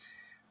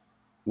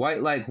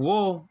 White like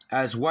wool,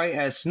 as white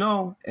as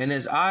snow, and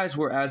his eyes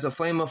were as a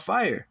flame of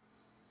fire,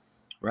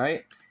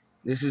 right?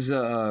 This is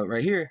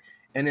right here.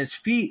 And his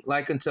feet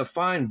like unto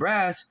fine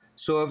brass,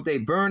 so if they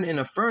burn in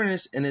a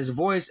furnace, and his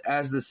voice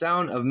as the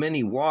sound of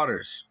many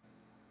waters.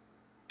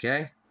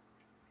 Okay?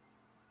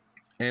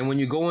 And when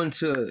you go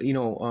into,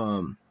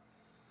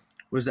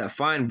 what is that?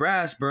 Fine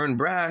brass, burned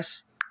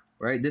brass,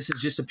 right? This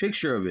is just a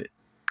picture of it.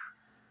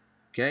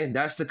 Okay,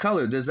 that's the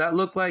color. Does that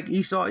look like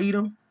Esau,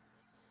 Edom?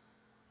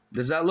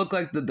 Does that look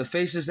like the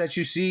faces that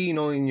you see, you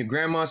know, in your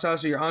grandma's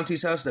house or your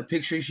auntie's house, the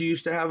pictures she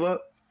used to have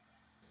up?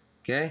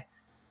 Okay,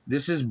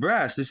 this is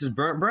brass. This is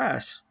burnt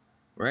brass,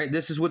 right?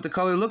 This is what the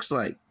color looks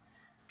like.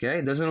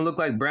 Okay, doesn't it look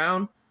like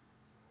brown?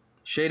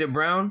 Shaded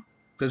brown?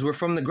 Because we're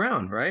from the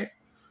ground, right?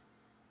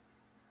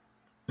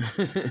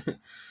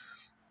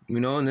 You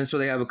know, and then so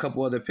they have a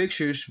couple other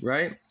pictures,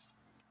 right?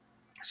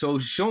 So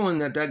showing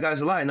that that guy's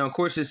a lie. Now, of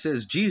course, it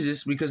says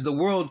Jesus because the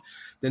world,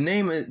 the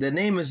name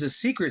is a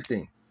secret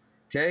thing.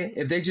 Okay,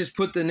 if they just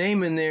put the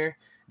name in there,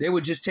 they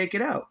would just take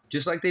it out,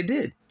 just like they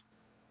did.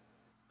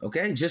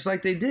 Okay, just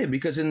like they did,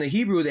 because in the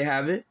Hebrew they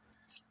have it,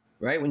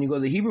 right? When you go to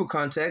the Hebrew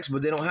context,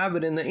 but they don't have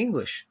it in the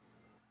English.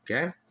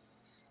 Okay.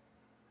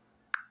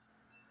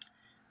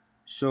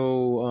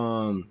 So,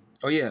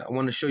 oh yeah, I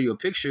want to show you a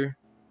picture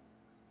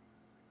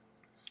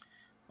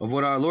of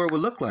what our Lord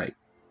would look like,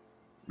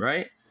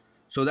 right?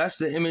 So that's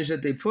the image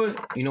that they put,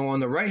 you know, on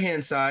the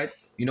right-hand side,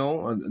 you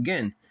know,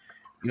 again,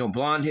 you know,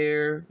 blonde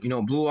hair, you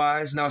know, blue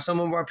eyes. Now,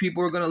 some of our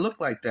people are going to look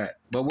like that,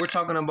 but we're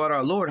talking about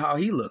our Lord, how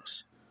he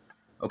looks.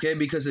 Okay,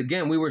 because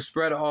again, we were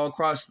spread all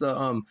across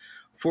the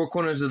four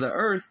corners of the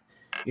earth,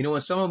 you know,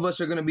 and some of us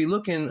are going to be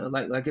looking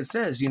like it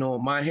says, you know,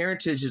 my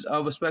heritage is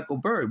of a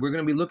speckled bird. We're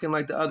going to be looking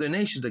like the other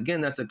nations.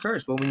 Again, that's a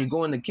curse. But when you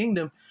go in the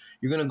kingdom,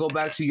 you're going to go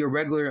back to your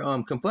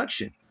regular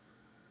complexion,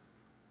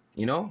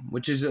 you know,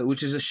 which is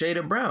a shade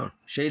of brown,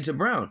 shades of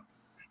brown,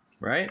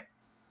 right?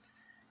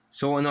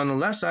 So, and on the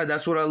left side,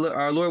 that's what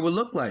our Lord would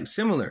look like,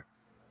 similar,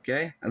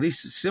 okay, at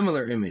least a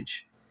similar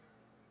image,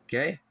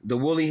 okay, the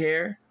woolly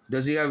hair.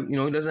 Does he have, you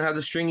know, he doesn't have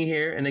the stringy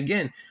hair. And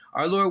again,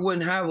 our Lord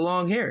wouldn't have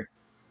long hair.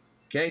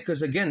 Okay.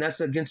 Because again,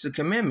 that's against the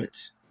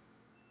commandments.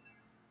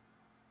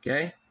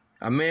 Okay.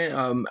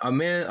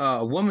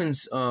 A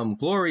woman's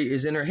glory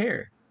is in her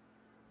hair,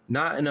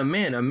 not in a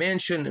man. A man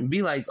shouldn't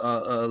be like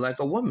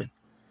a woman.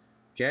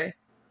 Okay.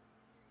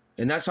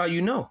 And that's how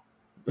you know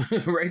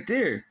right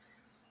there,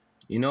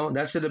 you know,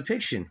 that's a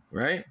depiction,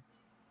 right?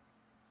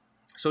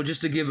 So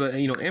just to give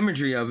a, you know,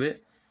 imagery of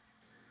it,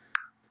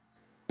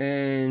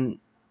 and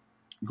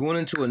going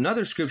into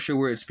another scripture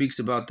where it speaks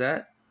about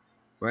that,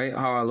 right?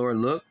 How our Lord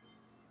looked.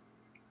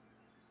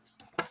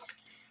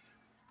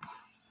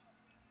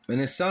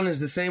 And his son is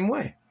the same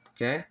way,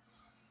 okay?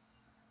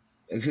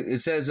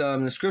 It says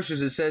in the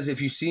scriptures, it says,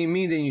 if you see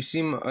me, then you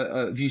see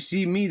if you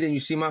see me, then you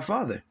see my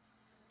Father.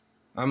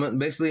 I'm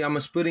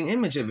a splitting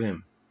image of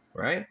him,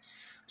 right?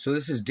 So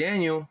this is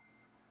Daniel.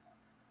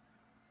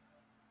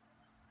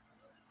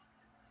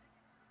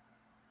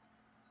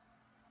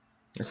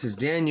 This is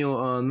Daniel.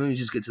 Let me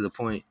just get to the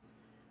point.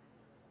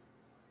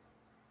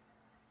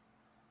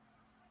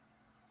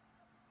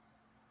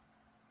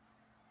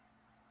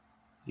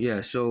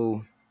 Yeah,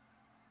 so,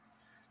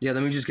 yeah,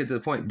 let me just get to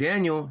the point.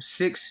 Daniel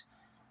 6,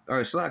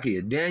 or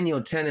Slakia,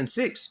 Daniel 10 and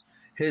 6.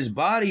 His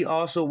body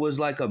also was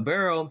like a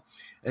beryl,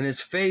 and his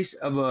face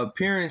of an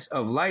appearance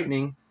of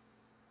lightning,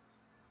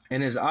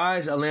 and his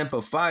eyes a lamp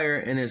of fire,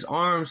 and his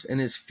arms and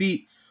his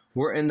feet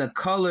were in the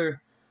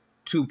color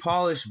to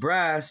polished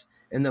brass,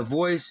 and the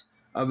voice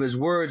of his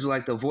words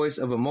like the voice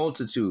of a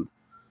multitude.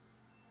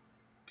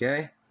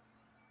 Okay?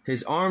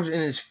 His arms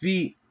and his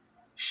feet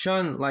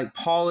shone like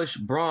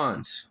polished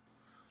bronze.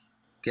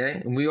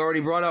 Okay? And we already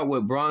brought out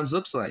what bronze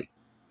looks like.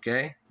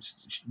 Okay?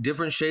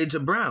 Different shades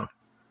of brown.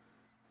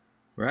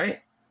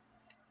 Right?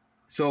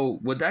 So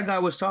what that guy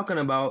was talking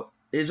about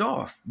is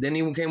off. Then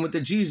he came with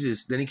the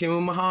Jesus. Then he came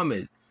with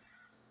Muhammad.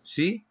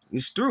 See?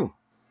 It's through.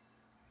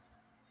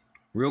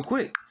 Real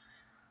quick.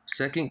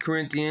 2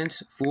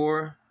 Corinthians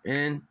 4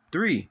 and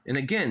 3. And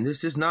again,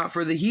 this is not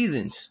for the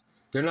heathens.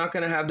 They're not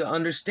going to have the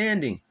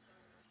understanding.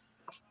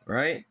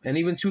 Right? And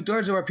even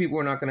 2/3 of our people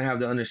are not going to have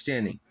the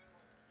understanding.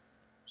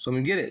 So I'm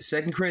going to get it.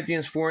 2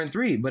 Corinthians 4 and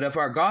 3. But if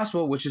our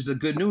gospel, which is the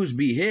good news,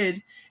 be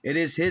hid, it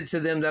is hid to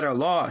them that are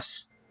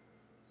lost.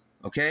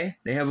 Okay?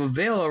 They have a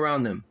veil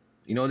around them.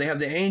 You know, they have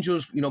the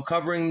angels, you know,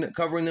 covering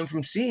them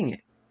from seeing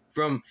it,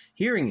 from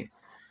hearing it.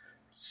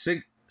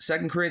 2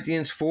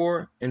 Corinthians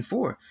 4 and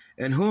 4.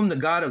 And whom the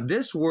God of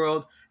this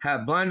world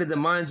hath blinded the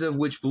minds of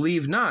which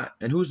believe not.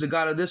 And who's the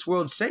God of this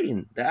world?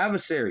 Satan, the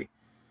adversary.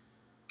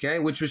 Okay,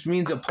 which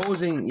means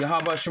opposing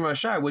Yahweh Shema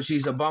Shai, which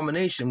is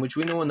abomination, which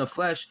we know in the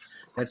flesh,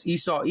 that's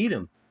Esau,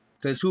 Edom.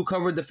 Because who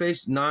covered the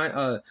face?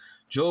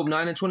 Job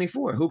 9 and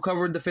 24. Who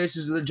covered the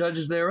faces of the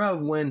judges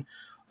thereof when,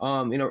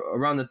 you know,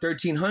 around the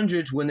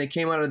 1300s, when they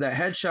came out of that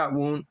headshot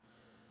wound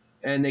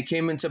and they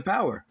came into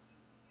power?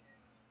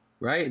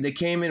 Right? They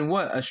came in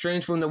what?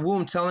 Estranged from the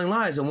womb, telling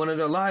lies. And one of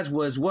their lies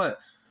was what?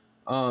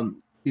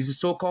 He's a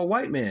so-called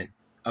white man,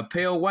 a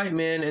pale white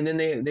man. And then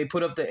they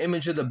put up the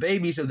image of the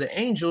babies of the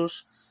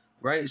angels,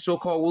 right?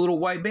 So-called little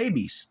white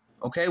babies.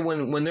 Okay?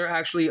 When they're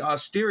actually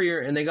austerior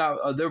and they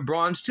got, they're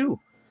bronze too.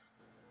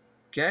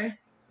 Okay?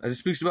 As it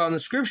speaks about in the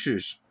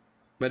scriptures.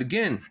 But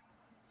again,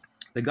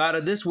 the God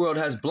of this world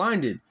has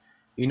blinded,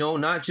 you know,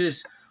 not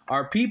just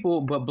our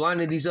people, but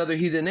blinded these other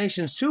heathen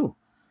nations too.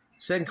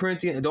 2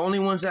 Corinthians, the only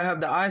ones that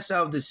have the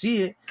eyesight to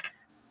see it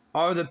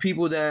are the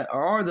people that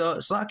are the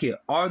Slakia,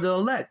 are the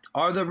elect,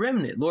 are the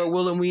remnant. Lord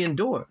willing, we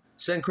endure.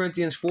 2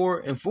 Corinthians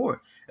 4:4.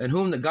 And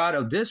whom the God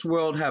of this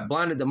world hath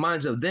blinded the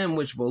minds of them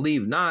which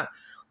believe not,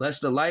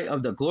 lest the light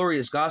of the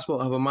glorious gospel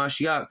of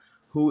Hamashiach,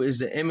 who is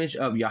the image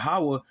of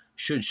Yahweh,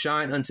 should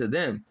shine unto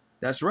them.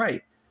 That's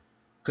right.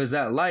 Because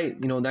that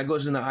light, that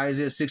goes into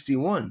Isaiah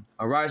 61.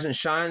 Arise and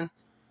shine,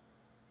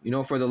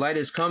 for the light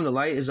is come, the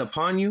light is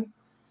upon you,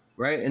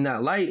 right? And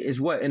that light is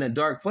what? In a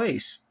dark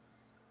place.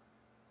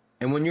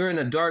 And when you're in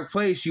a dark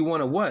place, you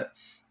want to what?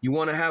 You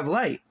want to have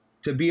light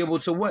to be able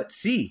to what?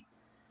 See.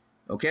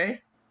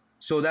 Okay?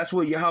 So that's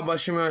what Yahweh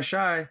Shemar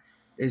Shai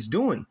is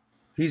doing.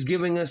 He's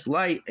giving us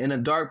light in a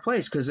dark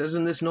place. Because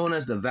isn't this known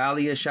as the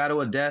valley of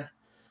shadow of death?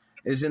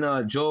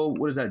 Isn't Job,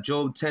 what is that?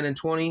 Job 10 and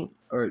 20?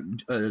 Or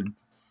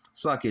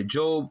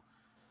Job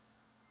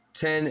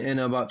 10 and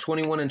about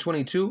 21 and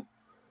 22.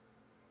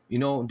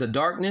 The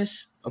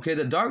darkness. Okay,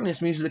 the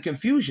darkness means the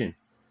confusion.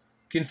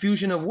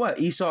 Confusion of what?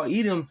 Esau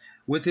Edom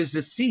with his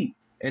deceit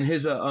and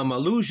his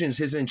illusions,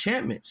 his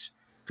enchantments.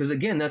 Because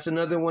again, that's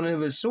another one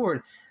of his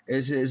sword,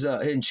 is his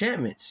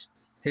enchantments,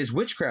 his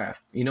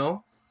witchcraft,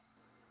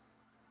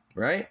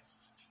 right?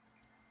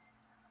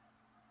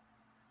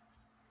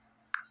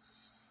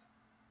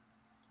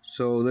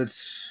 So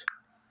let's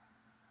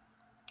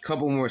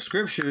couple more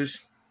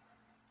scriptures.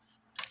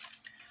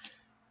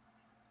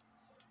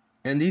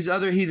 And these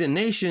other heathen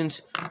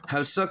nations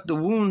have sucked the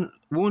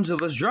wounds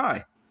of us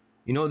dry.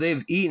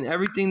 They've eaten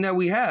everything that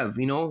we have.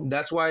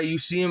 That's why you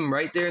see them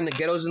right there in the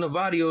ghettos and the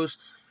barrios.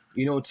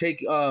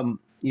 Take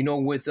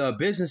with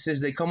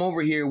businesses, they come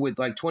over here with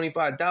like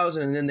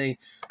 25,000, and then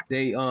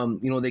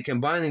they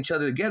combine each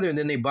other together, and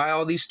then they buy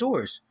all these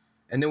stores.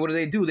 And then what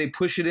do? They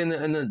push it in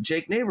the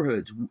Jake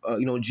neighborhoods.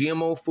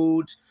 GMO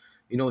foods,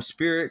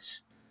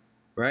 spirits,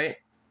 right?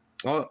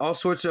 All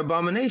sorts of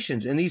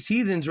abominations. And these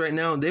heathens right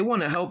now, they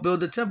want to help build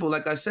the temple.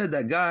 Like I said,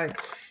 that guy,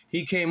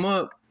 he came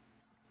up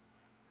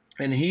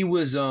and he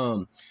was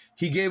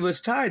he gave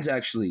us tithes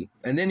actually.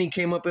 And then he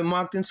came up and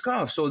mocked and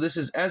scoffed. So this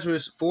is Ezra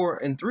 4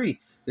 and 3.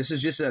 This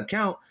is just an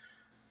account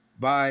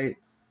by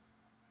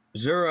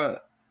Zerubbabel.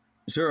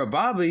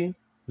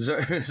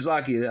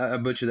 Zaki, I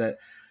butchered that.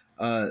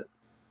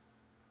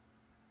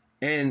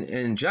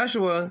 And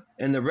Joshua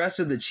and the rest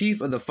of the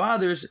chief of the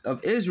fathers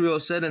of Israel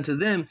said unto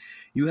them,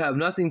 you have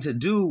nothing to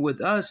do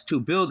with us to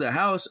build a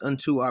house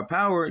unto our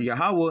power,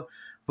 Yahweh,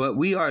 but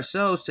we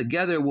ourselves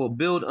together will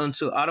build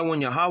unto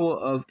Adonai Yahweh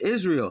of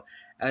Israel,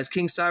 as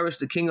King Cyrus,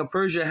 the king of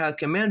Persia, hath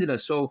commanded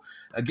us. So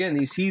again,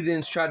 these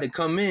heathens tried to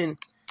come in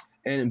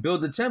and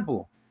build the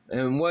temple.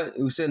 And what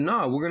we said,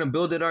 no, we're going to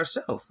build it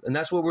ourselves. And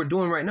that's what we're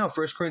doing right now.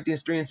 1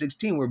 Corinthians 3 and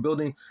 16, we're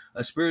building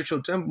a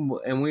spiritual temple,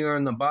 and we are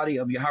in the body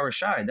of Yahweh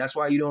Shai. That's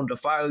why you don't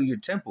defile your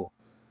temple.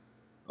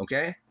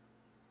 Okay?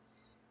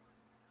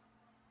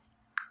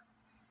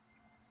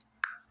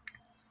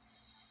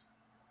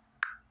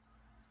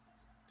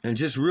 And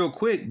just real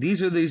quick,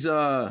 these are these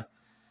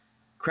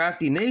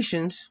crafty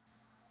nations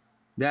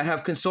that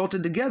have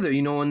consulted together,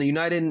 in the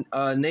United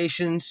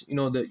Nations,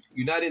 the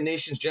United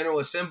Nations General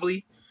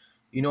Assembly,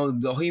 the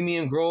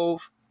Bohemian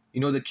Grove,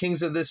 the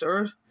kings of this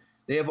earth,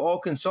 they have all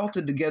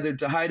consulted together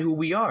to hide who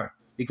we are,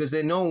 because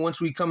they know once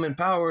we come in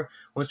power,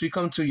 once we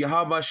come to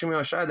Yahweh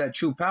Shem Shai, that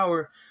true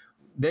power,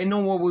 they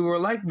know what we were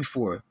like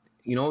before.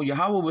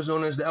 Yahweh was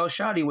known as the El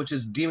Shadi, which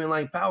is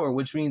demon-like power,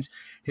 which means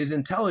his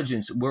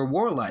intelligence. We're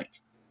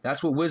warlike.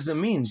 That's what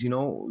wisdom means,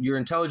 your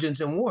intelligence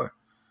in war,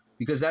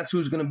 because that's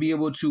who's going to be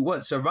able to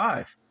what?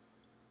 Survive.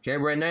 Okay,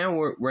 right now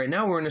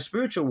we're in a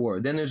spiritual war.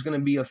 Then there's going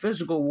to be a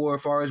physical war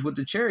as far as with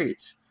the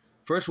chariots.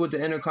 First with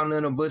the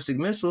intercontinental ballistic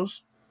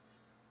missiles,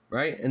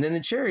 right? And then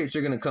the chariots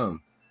are going to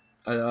come.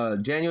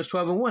 Daniel's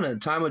 12 and 1, a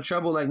time of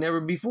trouble like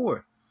never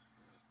before.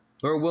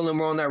 Lord willing,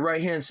 we're on that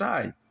right-hand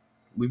side.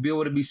 We'd be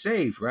able to be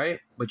saved, right?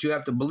 But you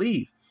have to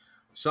believe.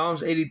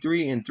 Psalms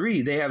 83 and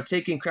 3, they have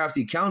taken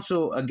crafty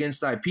counsel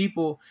against thy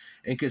people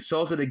and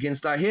consulted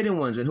against thy hidden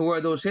ones. And who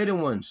are those hidden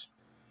ones?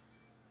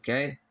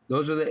 Okay,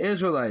 those are the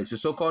Israelites, the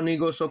so-called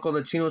Negroes, so-called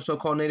Latinos,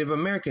 so-called Native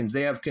Americans.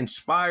 They have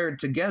conspired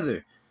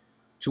together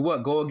to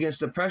what? Go against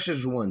the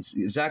precious ones.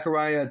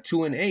 Zechariah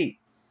 2 and 8,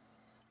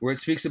 where it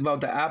speaks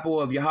about the apple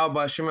of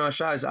Yahweh Shem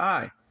Shai's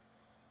eye.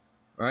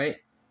 Right?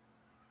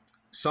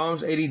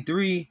 Psalms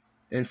 83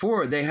 and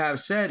 4, they have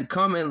said,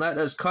 come and let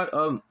us cut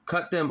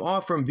them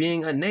off from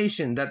being a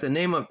nation, that the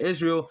name of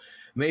Israel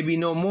may be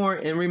no more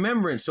in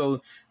remembrance.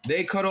 So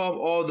they cut off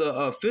all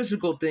the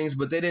physical things,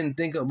 but they didn't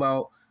think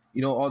about,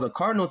 all the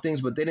cardinal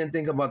things, but they didn't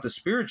think about the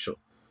spiritual.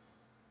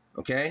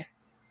 Okay?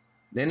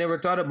 They never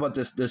thought about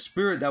the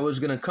spirit that was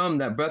going to come,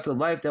 that breath of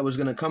life that was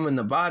going to come in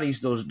the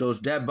bodies, those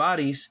dead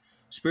bodies,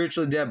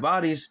 spiritually dead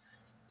bodies,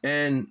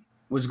 and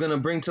was going to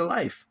bring to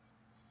life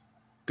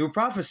through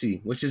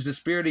prophecy, which is the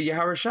spirit of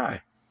Yahweh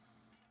Shai.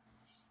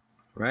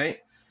 Right?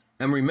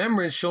 And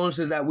remembrance shows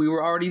that we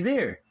were already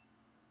there.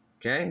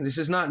 Okay? This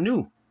is not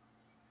new.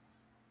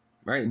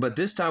 Right? But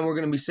this time we're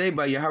going to be saved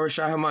by Yahweh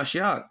Shai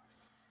HaMashiach.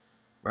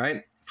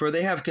 Right? For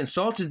they have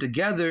consulted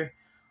together,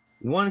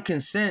 one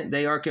consent,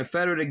 they are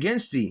confederate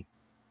against thee.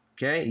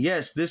 Okay.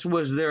 Yes, this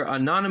was their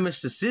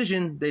anonymous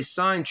decision. They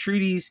signed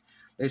treaties.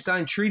 They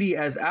signed treaty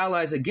as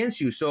allies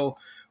against you. So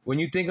when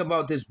you think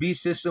about this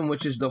beast system,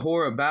 which is the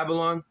whore of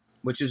Babylon,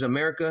 which is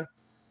America,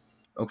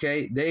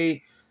 okay,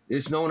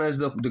 it's known as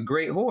the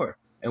great whore.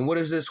 And what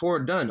has this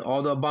whore done?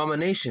 All the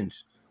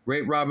abominations,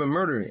 rape, rob, and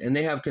murder. And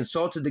they have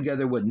consulted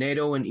together with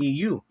NATO and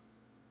EU,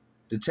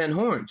 the 10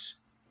 horns,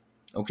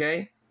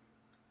 okay?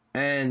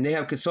 And they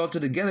have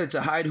consulted together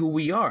to hide who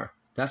we are.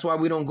 That's why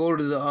we don't go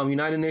to the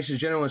United Nations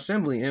General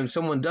Assembly. And if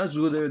someone does,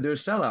 they're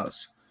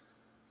sellouts,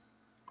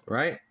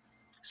 right?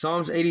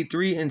 Psalms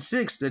 83 and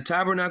 6, the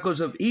tabernacles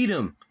of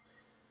Edom,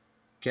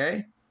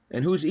 okay?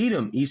 And who's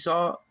Edom?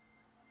 Esau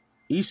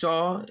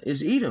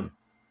is Edom,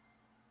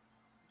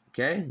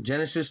 okay?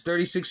 Genesis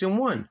 36 and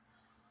 1,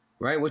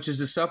 right? Which is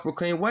the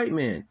self-proclaimed white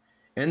man.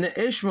 And the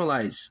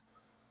Ishmaelites,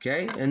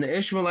 okay? And the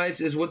Ishmaelites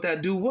is what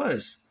that dude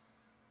was,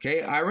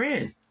 okay?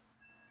 Iran,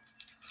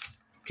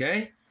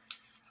 okay?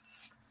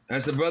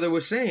 As the brother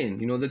was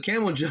saying, the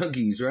camel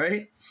junkies,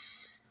 right?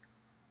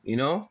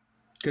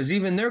 Because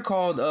even they're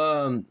called,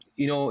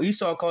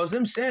 Esau calls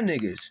them sand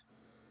niggas.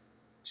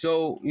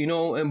 So,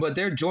 but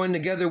they're joined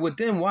together with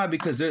them. Why?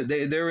 Because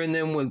they're in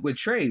them with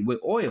trade, with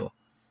oil.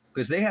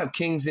 Because they have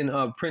kings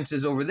and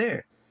princes over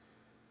there,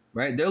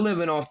 right? They're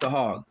living off the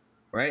hog,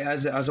 right?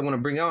 As I want to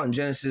bring out in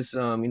Genesis,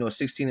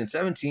 16 and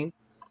 17,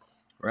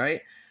 right?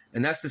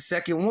 And that's the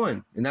second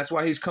one. And that's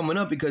why he's coming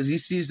up, because he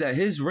sees that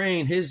his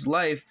reign, his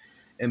life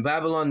in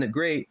Babylon the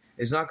Great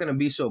is not going to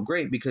be so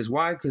great. Because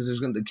why? Because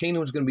the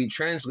kingdom is going to be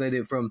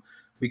translated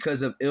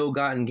because of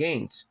ill-gotten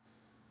gains.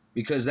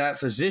 Because that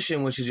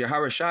physician, which is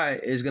Yahawashi,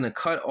 is going to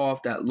cut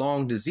off that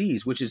long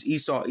disease, which is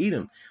Esau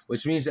Edom,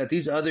 which means that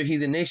these other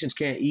heathen nations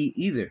can't eat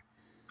either.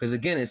 Because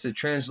again, it's a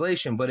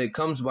translation, but it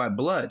comes by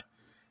blood.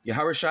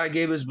 Yahawashi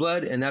gave his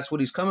blood, and that's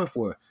what he's coming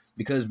for.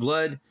 Because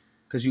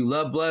you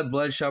love blood,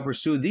 blood shall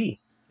pursue thee.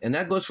 And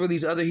that goes for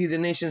these other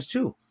heathen nations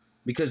too,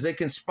 because they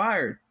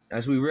conspired,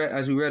 as we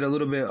read a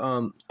little bit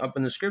up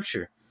in the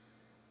scripture,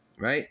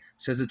 right? It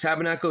says the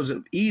tabernacles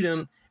of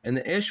Edom and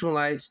the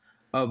Ishmaelites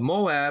of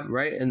Moab,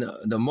 right? And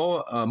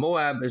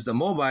Moab is the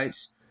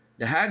Moabites,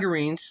 the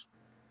Hagarenes,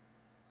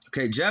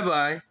 okay,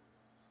 Jebai,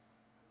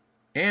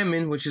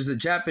 Ammon, which is the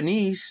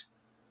Japanese,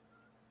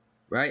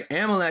 right?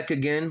 Amalek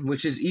again,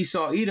 which is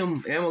Esau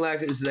Edom.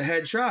 Amalek is the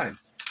head tribe,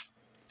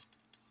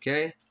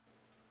 okay?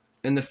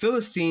 And the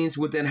Philistines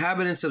with the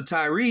inhabitants of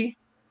Tyre,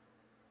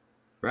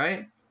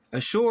 right?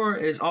 Ashur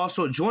is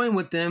also joined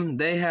with them.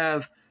 They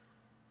have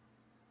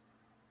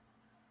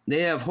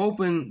hope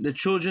in the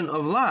children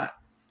of Lot.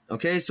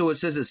 Okay, so it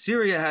says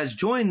Assyria has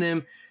joined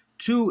them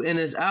too and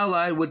is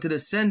allied with the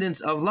descendants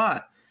of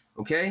Lot.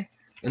 Okay,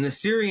 and the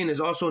Syrian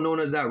is also known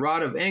as that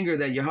rod of anger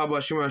that Yahweh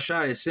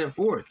Shemashai is sent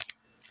forth.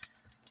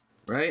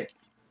 Right?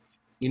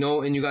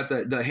 And you got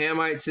the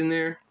Hamites in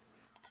there.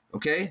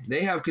 Okay,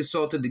 they have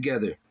consulted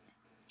together.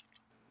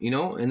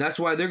 And that's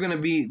why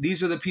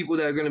these are the people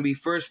that are going to be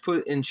first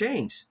put in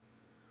chains.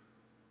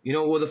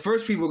 The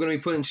first people are going to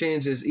be put in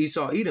chains is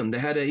Esau Edom, the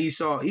head of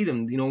Esau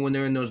Edom, when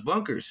they're in those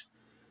bunkers.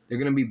 They're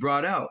going to be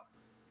brought out.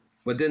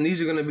 But then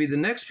these are going to be the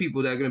next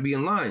people that are going to be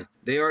in line.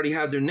 They already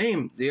have their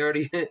name. They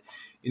already,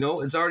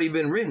 it's already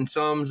been written.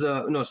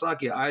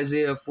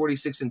 Isaiah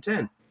 46 and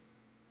 10.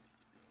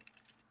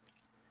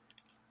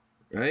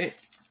 Right?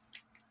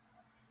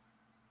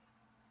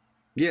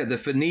 Yeah, the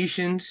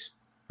Phoenicians,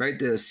 right?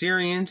 The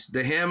Assyrians,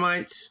 the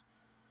Hamites.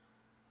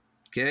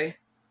 Okay?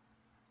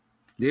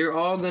 They're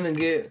all going to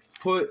get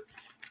put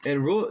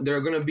and rule.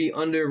 They're going to be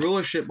under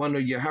rulership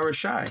under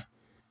Yahawashi.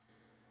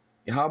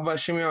 Yahweh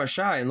Shem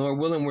Yahawashi, and Lord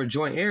willing, we're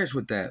joint heirs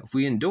with that if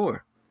we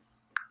endure.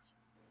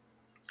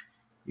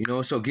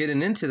 So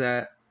getting into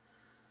that,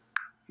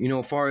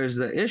 as far as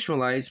the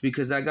Ishmaelites,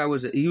 because that guy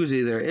was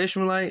either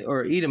Ishmaelite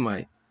or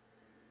Edomite.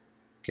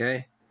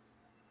 Okay?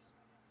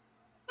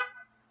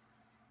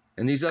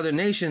 And these other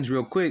nations,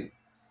 real quick.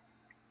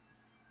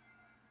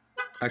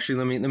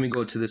 Actually, let me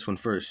go to this one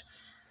first.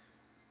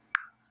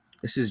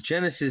 This is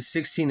Genesis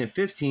 16 and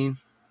 15.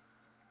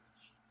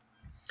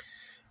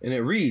 And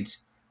it reads,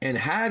 and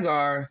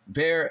Hagar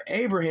bare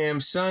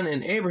Abraham's son,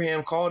 and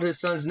Abraham called his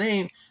son's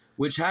name,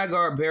 which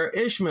Hagar bare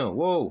Ishmael.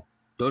 Whoa,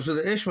 those are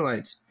the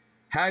Ishmaelites.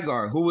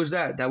 Hagar, who was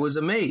that? That was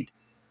a maid.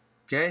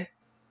 Okay?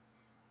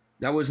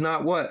 That was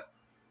not what?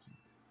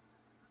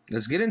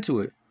 Let's get into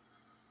it.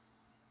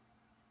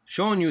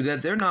 Showing you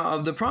that they're not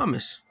of the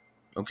promise.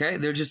 Okay?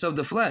 They're just of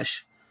the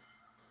flesh.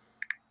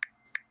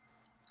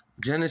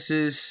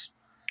 Genesis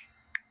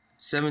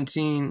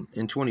 17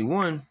 and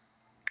 21.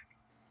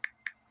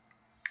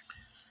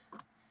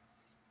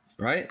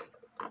 Right?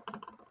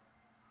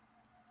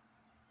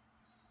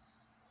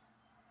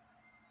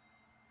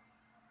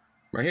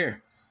 Right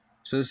here.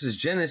 So this is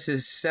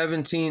Genesis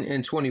 17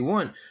 and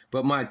 21.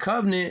 But my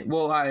covenant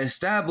will I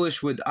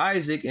establish with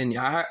Isaac, and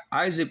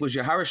Isaac was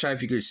Yahawashi,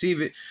 if you could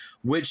receive it,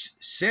 which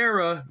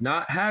Sarah,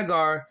 not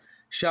Hagar,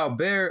 shall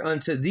bear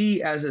unto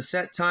thee as a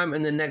set time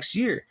in the next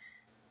year.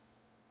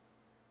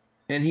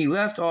 And he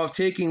left off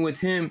taking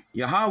with him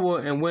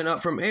Yahweh and went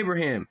up from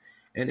Abraham.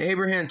 And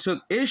Abraham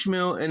took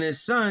Ishmael and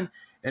his son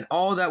And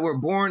all that were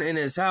born in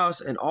his house,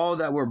 and all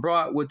that were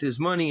brought with his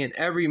money, and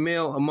every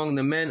male among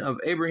the men of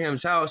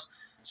Abraham's house,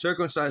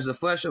 circumcised the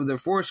flesh of their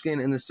foreskin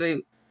in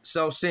the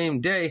self same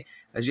day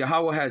as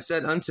Yahweh had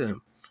said unto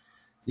him.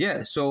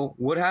 Yeah, so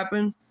what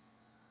happened?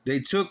 They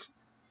took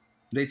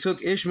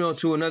Ishmael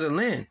to another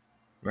land,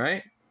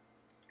 right?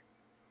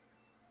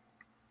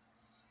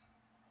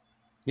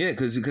 Yeah,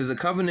 because the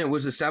covenant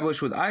was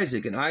established with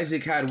Isaac, and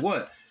Isaac had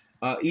what?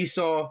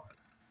 Esau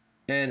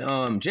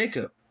and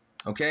Jacob.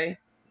 Okay,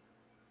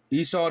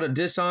 Esau to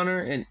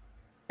dishonor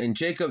and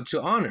Jacob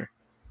to honor.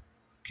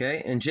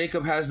 Okay, and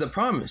Jacob has the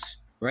promise,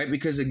 right?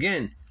 Because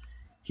again,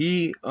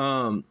 he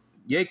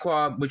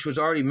Yaquab, which was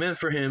already meant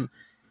for him,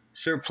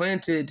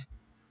 supplanted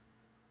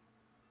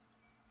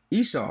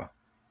Esau.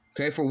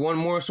 Okay, for one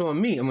morsel of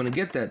meat. I'm gonna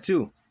get that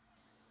too.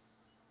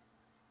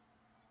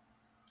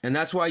 And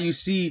that's why you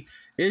see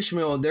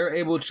Ishmael, they're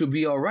able to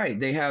be all right.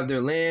 They have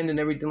their land and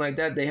everything like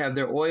that. They have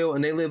their oil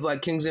and they live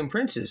like kings and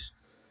princes.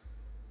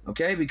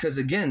 Okay, because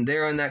again,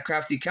 they're on that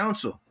crafty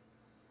council.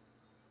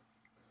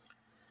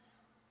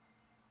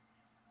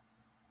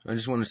 I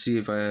just want to see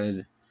if I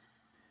had.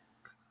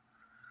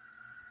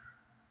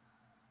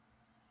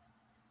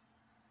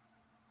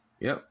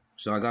 Yep.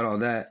 So I got all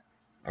that.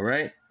 All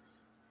right.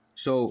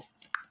 So,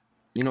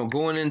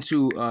 going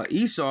into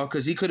Esau,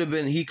 because he could have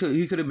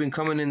been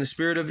coming in the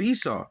spirit of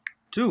Esau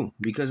too,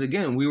 because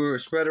again, we were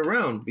spread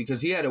around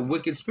because he had a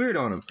wicked spirit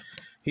on him.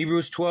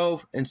 Hebrews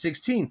 12 and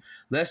 16.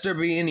 Lest there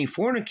be any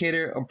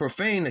fornicator or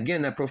profane,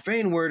 again, that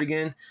profane word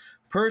again,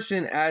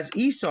 person as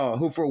Esau,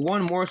 who for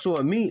one morsel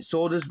of meat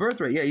sold his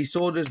birthright. Yeah, he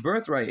sold his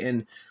birthright.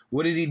 And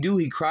what did he do?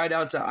 He cried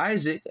out to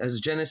Isaac, as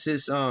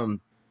Genesis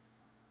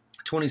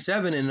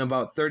 27 and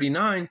about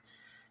 39.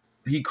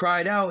 He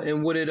cried out,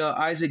 and what did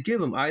Isaac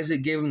give him?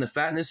 Isaac gave him the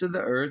fatness of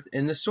the earth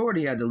and the sword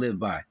he had to live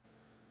by,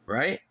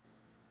 right?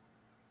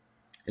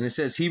 And it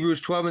says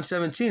Hebrews 12 and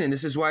 17, and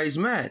this is why he's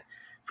mad.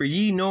 For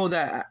ye know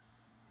that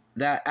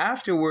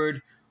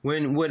afterward,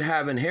 when would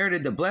have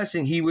inherited the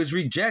blessing, he was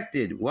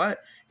rejected. What?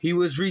 He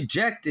was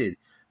rejected.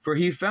 For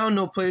he found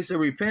no place of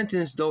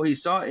repentance, though he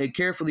sought it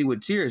carefully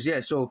with tears. Yeah,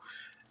 so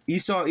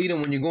Esau,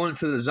 Edom, when you go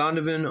into the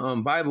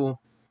Zondervan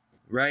Bible,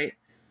 right?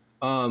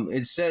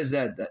 It says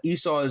that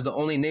Esau is the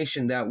only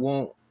nation that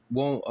won't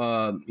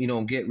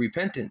get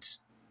repentance.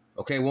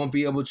 Okay, won't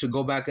be able to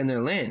go back in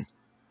their land,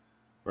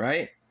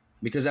 right?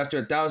 Because after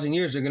 1,000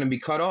 years, they're going to be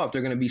cut off.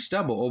 They're going to be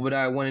stubble.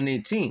 Obadiah 1 and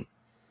 18,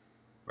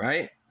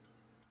 right?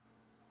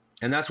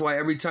 And that's why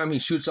every time he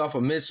shoots off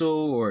a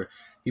missile or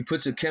he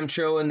puts a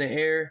chemtrail in the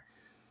air,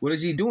 what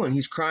is he doing?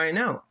 He's crying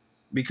out.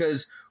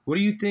 Because what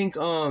do you think?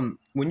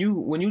 When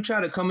you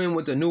try to come in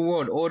with a new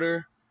world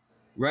order,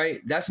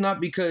 right? That's not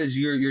because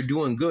you're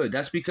doing good.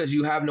 That's because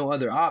you have no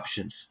other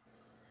options,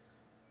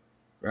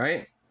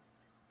 right?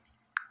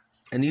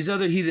 And these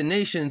other heathen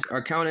nations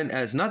are counted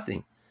as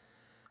nothing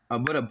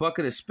but a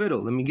bucket of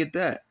spittle. Let me get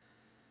that.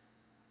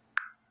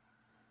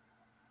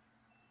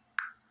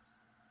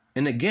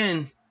 And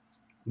again,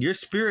 your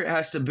spirit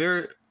has to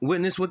bear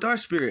witness with our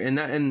spirit,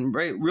 and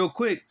right, real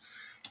quick,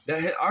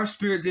 that our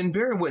spirit didn't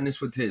bear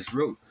witness with his.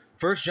 1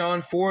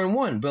 John 4 and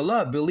 1.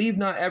 Beloved, believe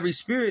not every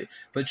spirit,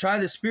 but try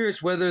the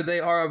spirits whether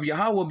they are of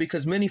Yahweh,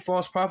 because many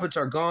false prophets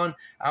are gone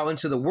out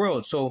into the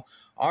world. So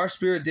our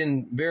spirit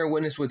didn't bear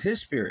witness with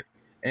his spirit,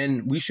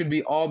 and we should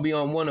all be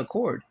on one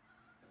accord,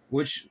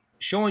 which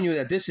showing you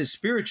that this is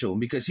spiritual,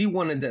 because he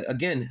wanted to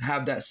again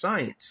have that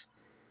science,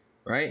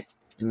 right?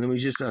 And let me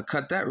just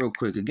cut that real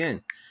quick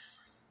again.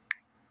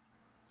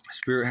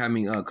 Spirit had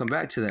me come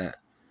back to that.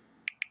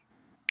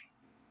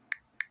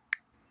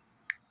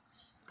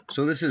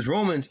 So this is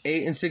Romans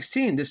 8 and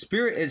 16. The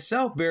Spirit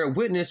itself bear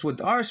witness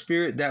with our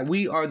spirit that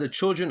we are the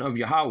children of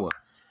Yahweh.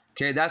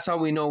 Okay, that's how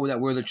we know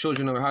that we're the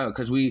children of Yahweh,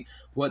 because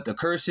the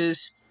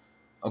curses,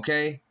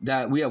 okay,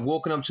 that we have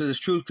woken up to this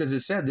truth, because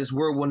it said this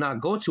word will not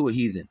go to a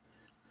heathen,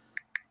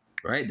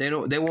 right?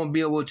 They won't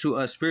be able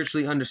to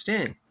spiritually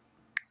understand.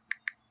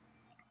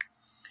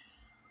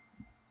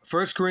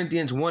 1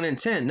 Corinthians 1 and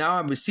 10. Now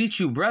I beseech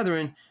you,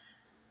 brethren,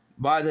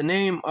 by the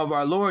name of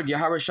our Lord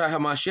Yahawashi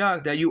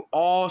HaMashiach, that you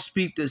all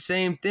speak the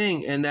same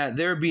thing, and that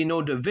there be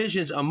no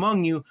divisions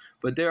among you,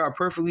 but they are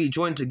perfectly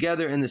joined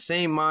together in the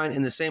same mind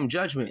and the same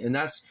judgment. And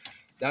that's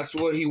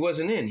what he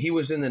wasn't in. He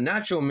was in the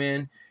natural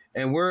man,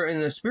 and we're in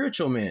the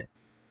spiritual man.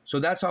 So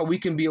that's how we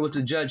can be able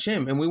to judge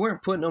him. And we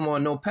weren't putting him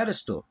on no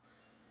pedestal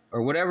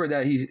or whatever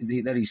that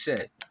he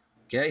said.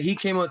 Okay, he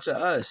came up to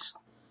us,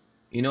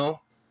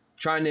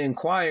 trying to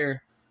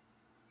inquire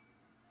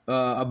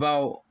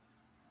about,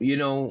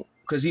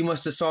 because he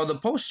must have saw the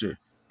poster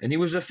and he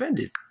was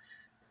offended.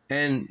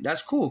 And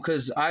that's cool,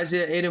 because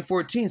Isaiah 8 and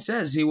 14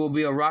 says he will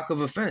be a rock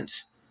of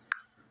offense.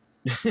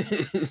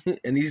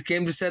 And he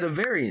came to set a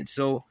variance.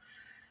 So,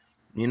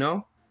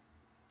 and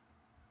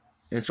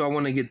so I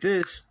want to get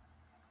this.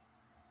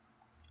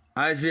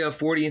 Isaiah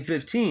 40 and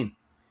 15.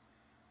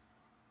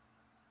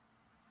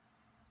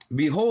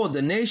 Behold,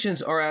 the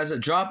nations are as a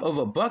drop of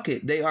a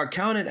bucket. They are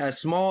counted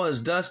as small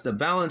as dust. The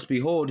balance,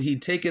 behold, he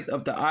taketh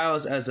up the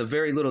isles as a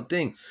very little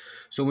thing.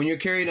 So when you're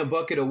carrying a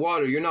bucket of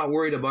water, you're not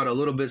worried about a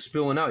little bit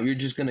spilling out. You're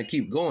just going to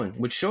keep going,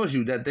 which shows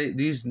you that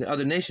these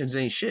other nations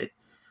ain't shit.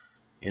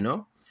 You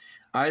know?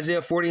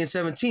 Isaiah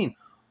 40:17.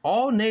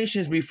 All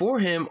nations before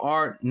him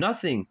are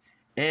nothing,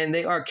 and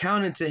they are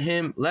counted to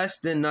him less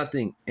than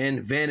nothing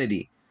and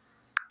vanity.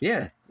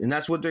 Yeah, and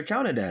that's what they're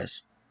counted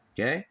as.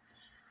 Okay?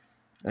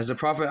 As the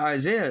prophet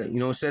Isaiah,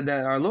 said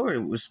that our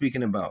Lord was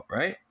speaking about,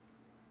 right?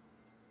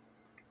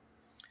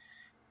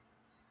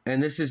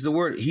 And this is the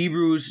word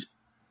Hebrews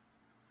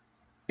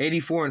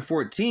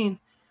 84:14,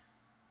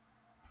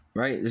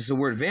 right? This is the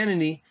word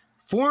vanity,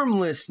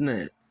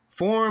 formlessness,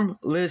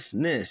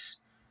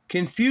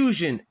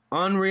 confusion,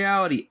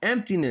 unreality,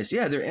 emptiness.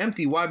 Yeah, they're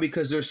empty. Why?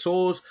 Because their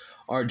souls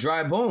are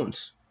dry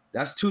bones.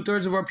 That's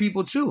 2/3 of our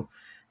people too.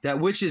 That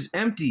which is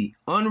empty,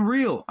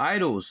 unreal,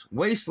 idols,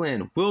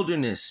 wasteland,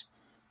 wilderness.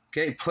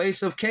 Okay,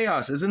 place of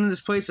chaos. Isn't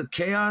this place of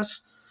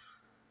chaos?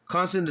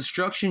 Constant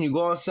destruction. You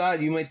go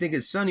outside, you might think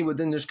it's sunny, but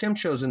then there's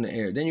chemtrails in the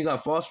air. Then you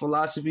got false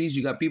philosophies.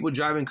 You got people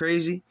driving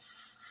crazy,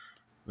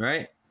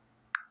 right?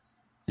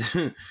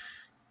 And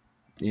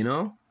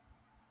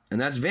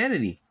that's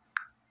vanity.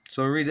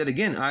 So I'll read that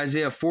again.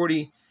 Isaiah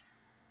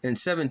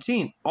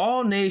 40:17.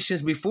 All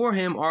nations before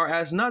him are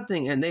as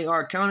nothing, and they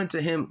are counted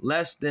to him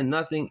less than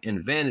nothing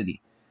in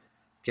vanity.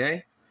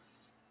 Okay?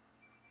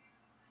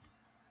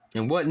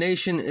 And what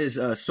nation is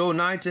so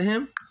nigh to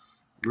him?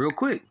 Real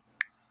quick.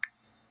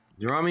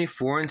 Deuteronomy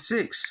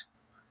 4:6.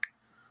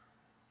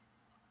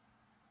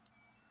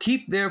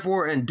 Keep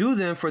therefore and do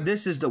them, for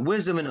this is the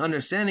wisdom and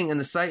understanding in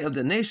the sight of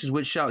the nations,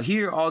 which shall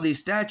hear all these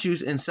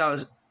statutes and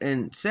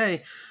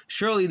say,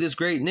 surely this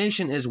great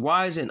nation is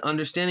wise and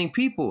understanding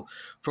people.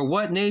 For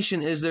what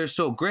nation is there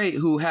so great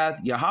who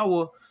hath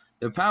Yahweh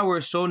the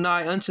power so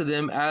nigh unto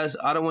them as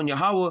Adonai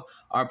Yahweh,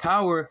 our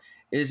power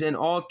is in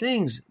all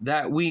things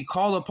that we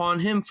call upon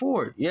him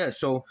for. Yeah,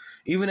 so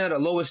even at a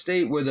low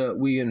estate where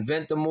we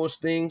invent the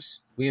most things,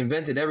 we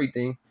invented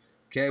everything.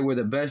 Okay, we're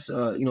the best,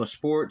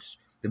 sports,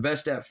 the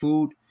best at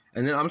food.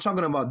 And then I'm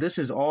talking about this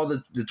is all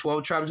the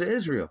 12 tribes of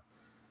Israel.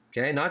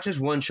 Okay, not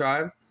just one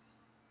tribe,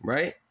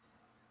 right?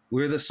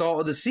 We're the salt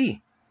of the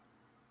sea.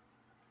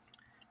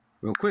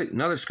 Real quick,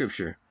 another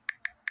scripture.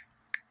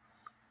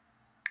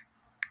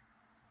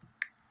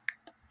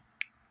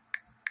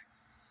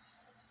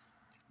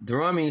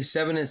 Deuteronomy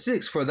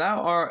 7:6. For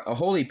thou art a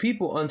holy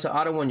people unto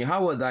Adonai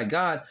Yahweh thy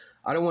God.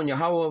 Adonai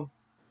Yahweh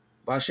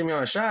B'Hashem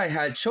Yahushai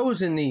had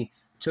chosen thee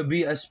to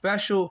be a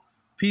special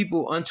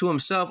people unto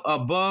himself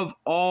above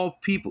all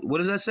people. What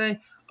does that say?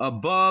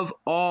 Above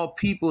all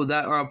people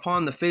that are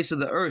upon the face of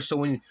the earth.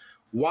 So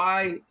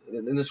why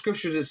in the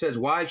scriptures it says,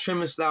 why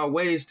trimmest thou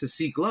ways to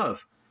seek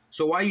love?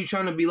 So why are you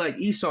trying to be like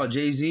Esau,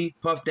 Jay-Z,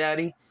 Puff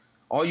Daddy,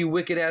 all you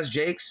wicked ass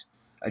Jakes?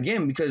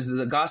 Again, because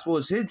the gospel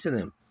is hid to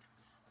them,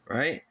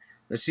 right?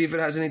 Let's see if it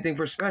has anything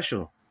for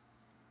special.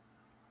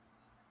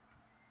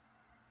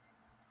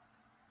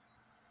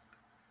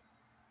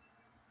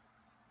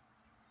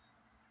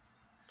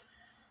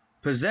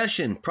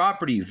 Possession,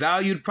 property,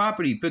 valued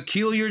property,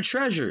 peculiar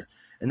treasure.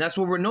 And that's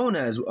what we're known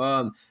as.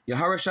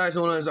 Yahushua is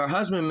known as our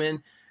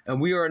husbandman, and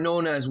we are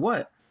known as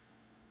what?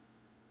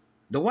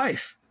 The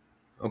wife.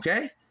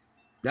 Okay?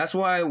 That's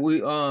why we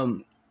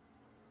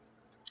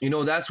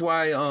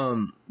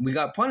we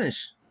got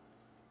punished.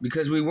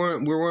 Because we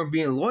weren't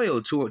being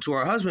loyal to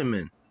our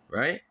husbandmen,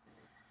 right?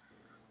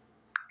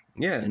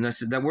 Yeah, and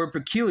that's that word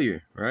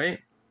peculiar, right?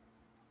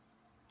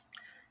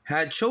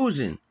 Had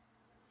chosen.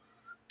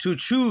 To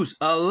choose,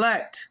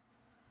 elect.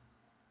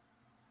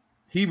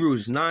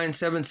 Hebrews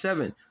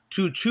 9:7.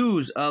 To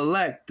choose,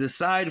 elect,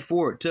 decide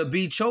for, to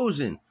be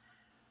chosen.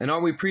 And are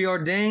we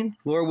preordained?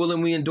 Lord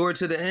willing, we endure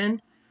to the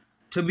end.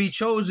 To be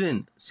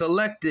chosen,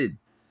 selected.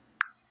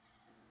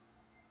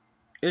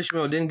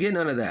 Ishmael didn't get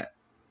none of that.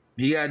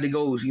 He had to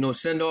go,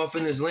 send off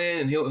in his land,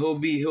 and he'll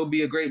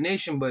be a great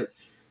nation, but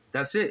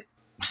that's it.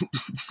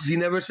 He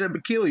never said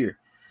peculiar,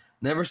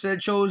 never said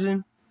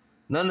chosen,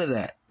 none of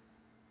that.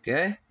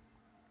 Okay.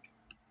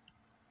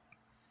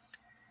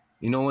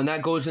 And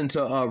that goes into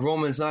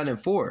Romans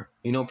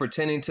 9:4,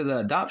 pertaining to the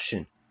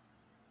adoption,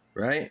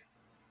 right?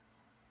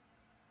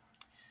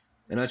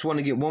 And I just want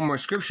to get one more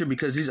scripture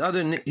because these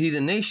other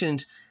heathen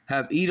nations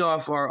have eat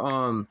off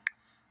our,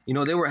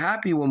 they were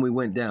happy when we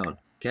went down,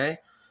 okay?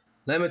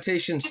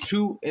 Lamentations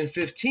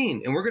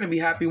 2:15, and we're going to be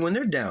happy when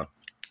they're down,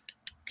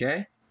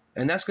 okay?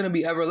 And that's going to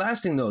be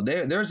everlasting, though.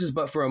 Theirs is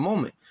but for a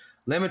moment.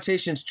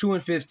 Lamentations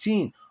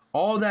 2:15,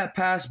 all that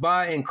pass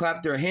by and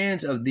clap their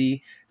hands of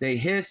thee, they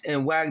hiss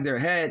and wag their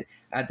head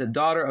at the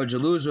daughter of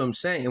Jerusalem,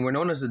 saying, and we're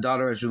known as the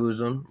daughter of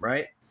Jerusalem,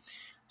 right?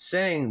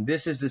 Saying,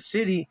 this is the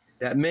city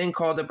that men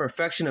call the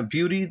perfection of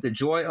beauty, the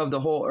joy of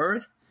the whole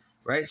earth,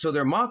 right? So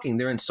they're mocking,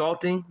 they're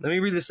insulting. Let me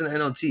read this in the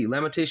NLT,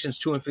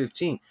 Lamentations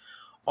 2:15.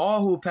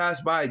 All who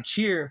pass by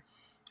cheer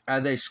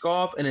as they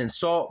scoff and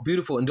insult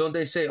beautiful. And don't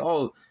they say,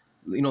 oh,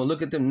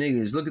 look at them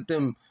niggas, look at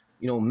them,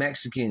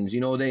 Mexicans,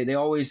 they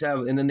always have,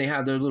 and then they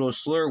have their little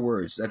slur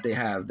words that they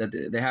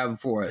have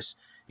for us.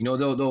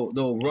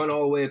 They'll run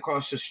all the way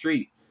across the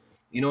street.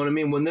 You know what I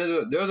mean? When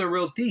they're the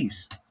real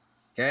thieves.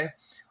 Okay?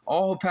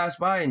 All who pass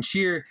by and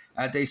cheer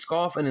at they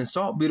scoff and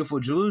insult beautiful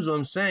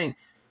Jerusalem, saying,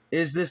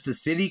 is this the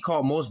city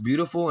called most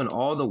beautiful in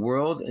all the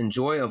world and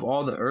joy of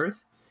all the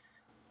earth?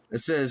 It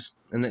says,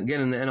 and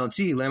again in the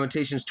NLT,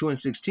 Lamentations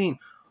 2:16,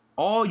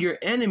 all your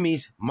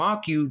enemies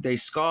mock you, they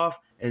scoff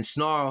and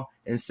snarl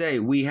and say,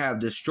 we have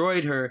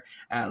destroyed her.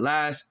 At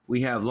last,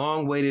 we have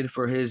long waited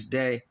for this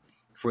day,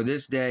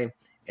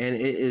 and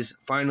it is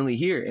finally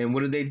here. And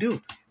what did they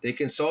do? They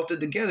consulted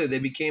together. They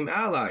became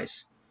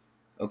allies,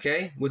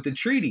 okay, with the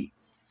treaty,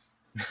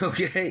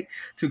 okay,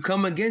 to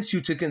come against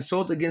you, to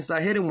consult against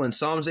thy hidden one,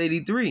 Psalms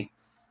 83.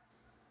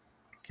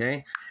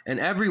 Okay, and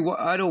every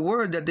idle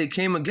word that they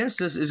came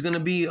against us is going to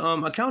be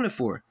accounted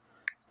for.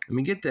 Let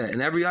me get that.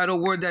 And every idle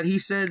word that he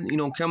said,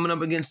 coming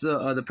up against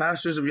the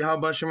pastors of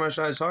Yahweh Shem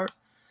Shai's heart,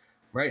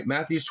 right?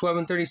 Matthew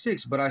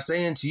 12:36. But I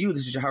say unto you,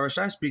 this is Yahweh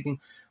Shai speaking,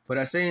 but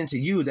I say unto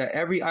you that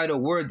every idle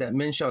word that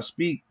men shall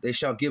speak, they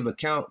shall give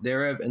account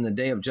thereof in the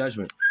day of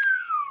judgment.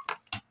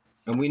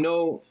 And we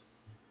know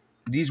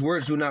these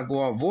words do not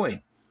go out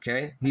void,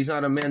 okay? He's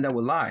not a man that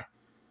would lie,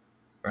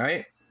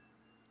 right?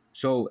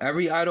 So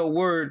every idle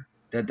word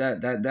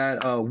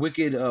that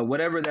wicked,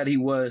 whatever that he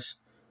was,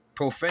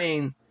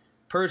 profane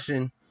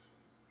person,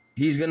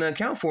 he's going to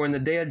account for in the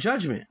day of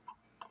judgment,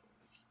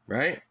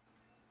 right?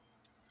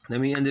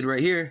 Let me end it right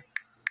here,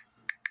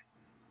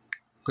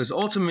 because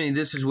ultimately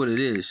this is what it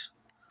is.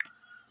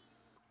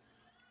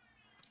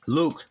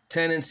 Luke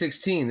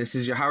 10:16. This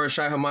is Yahweh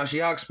Shai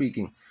HaMashiach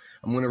speaking.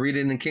 I'm going to read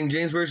it in the King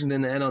James Version,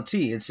 then the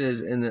NLT. It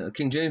says in the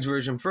King James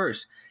Version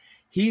first,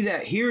 he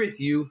that heareth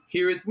you,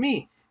 heareth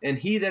me. And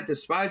he that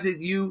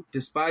despiseth you,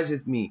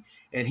 despiseth me.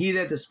 And he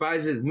that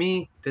despiseth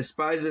me,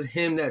 despiseth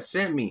him that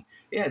sent me.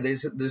 Yeah, they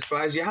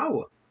despise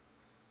Yahweh.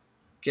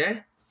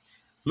 Okay?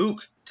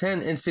 Luke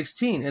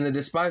 10:16. And they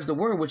despise the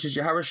word, which is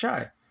Yahweh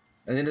Shai.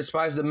 And they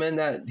despise the men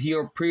that he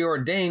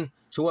preordained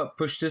to what?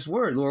 Push this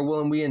word. Lord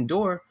willing, we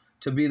endure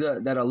to be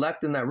that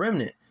elect and that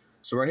remnant.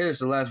 So right here is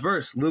the last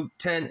verse, Luke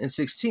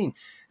 10:16.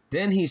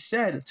 Then he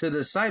said to the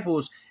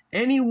disciples,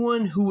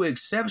 anyone who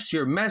accepts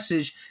your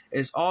message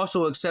is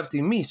also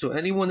accepting me. So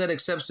anyone that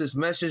accepts this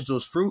message,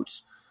 those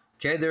fruits,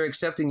 okay, they're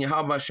accepting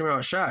Yahweh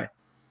Shem Shai.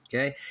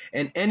 Okay,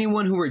 and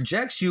anyone who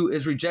rejects you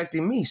is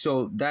rejecting me.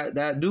 So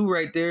that dude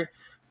right there,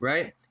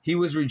 right? He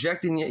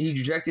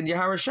rejected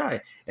Yahweh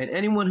Shai. And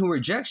anyone who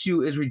rejects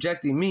you is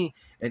rejecting me.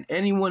 And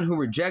anyone who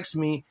rejects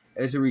me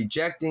is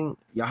rejecting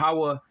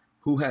Yahweh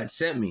who had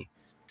sent me.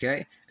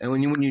 Okay, and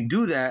when you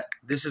do that,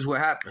 this is what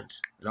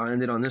happens. And I'll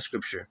end it on this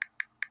scripture.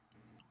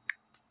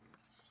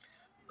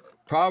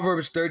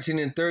 Proverbs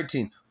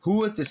 13:13.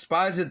 Who hath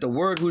despised the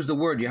word? Who's the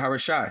word? Yahweh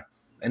Shai.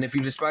 And if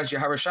you despise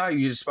Yahweh Shai,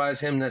 you despise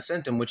him that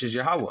sent him, which is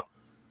Yahweh.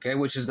 Okay,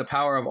 which is the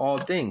power of all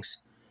things.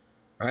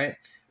 Right?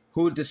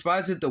 Who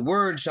despiseth the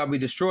word shall be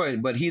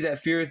destroyed, but he that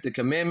feareth the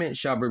commandment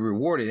shall be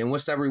rewarded. And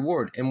what's that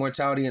reward?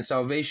 Immortality and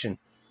salvation.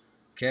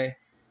 Okay?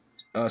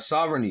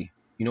 Sovereignty,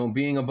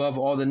 being above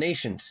all the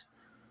nations.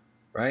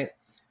 Right?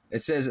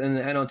 It says in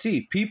the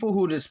NLT, people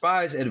who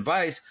despise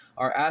advice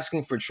are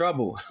asking for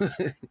trouble.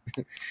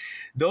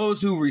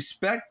 Those who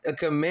respect a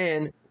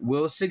command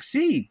will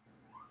succeed.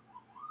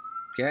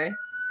 Okay?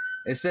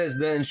 It says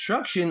the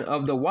instruction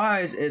of the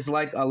wise is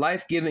like a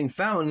life-giving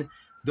fountain.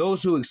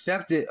 Those who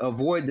accept it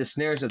avoid the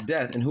snares of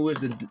death. And who is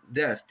the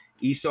death?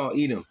 Esau,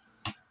 Edom.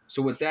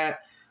 So with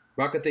that,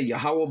 Barakatah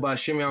Yahweh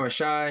Ba'Shem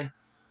Yahushai.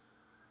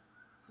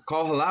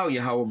 Call halal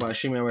Yahweh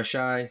Ba'Shem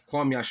Yahushai.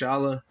 Kwam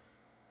Yashala.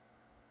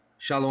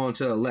 Shalom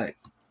to the elect.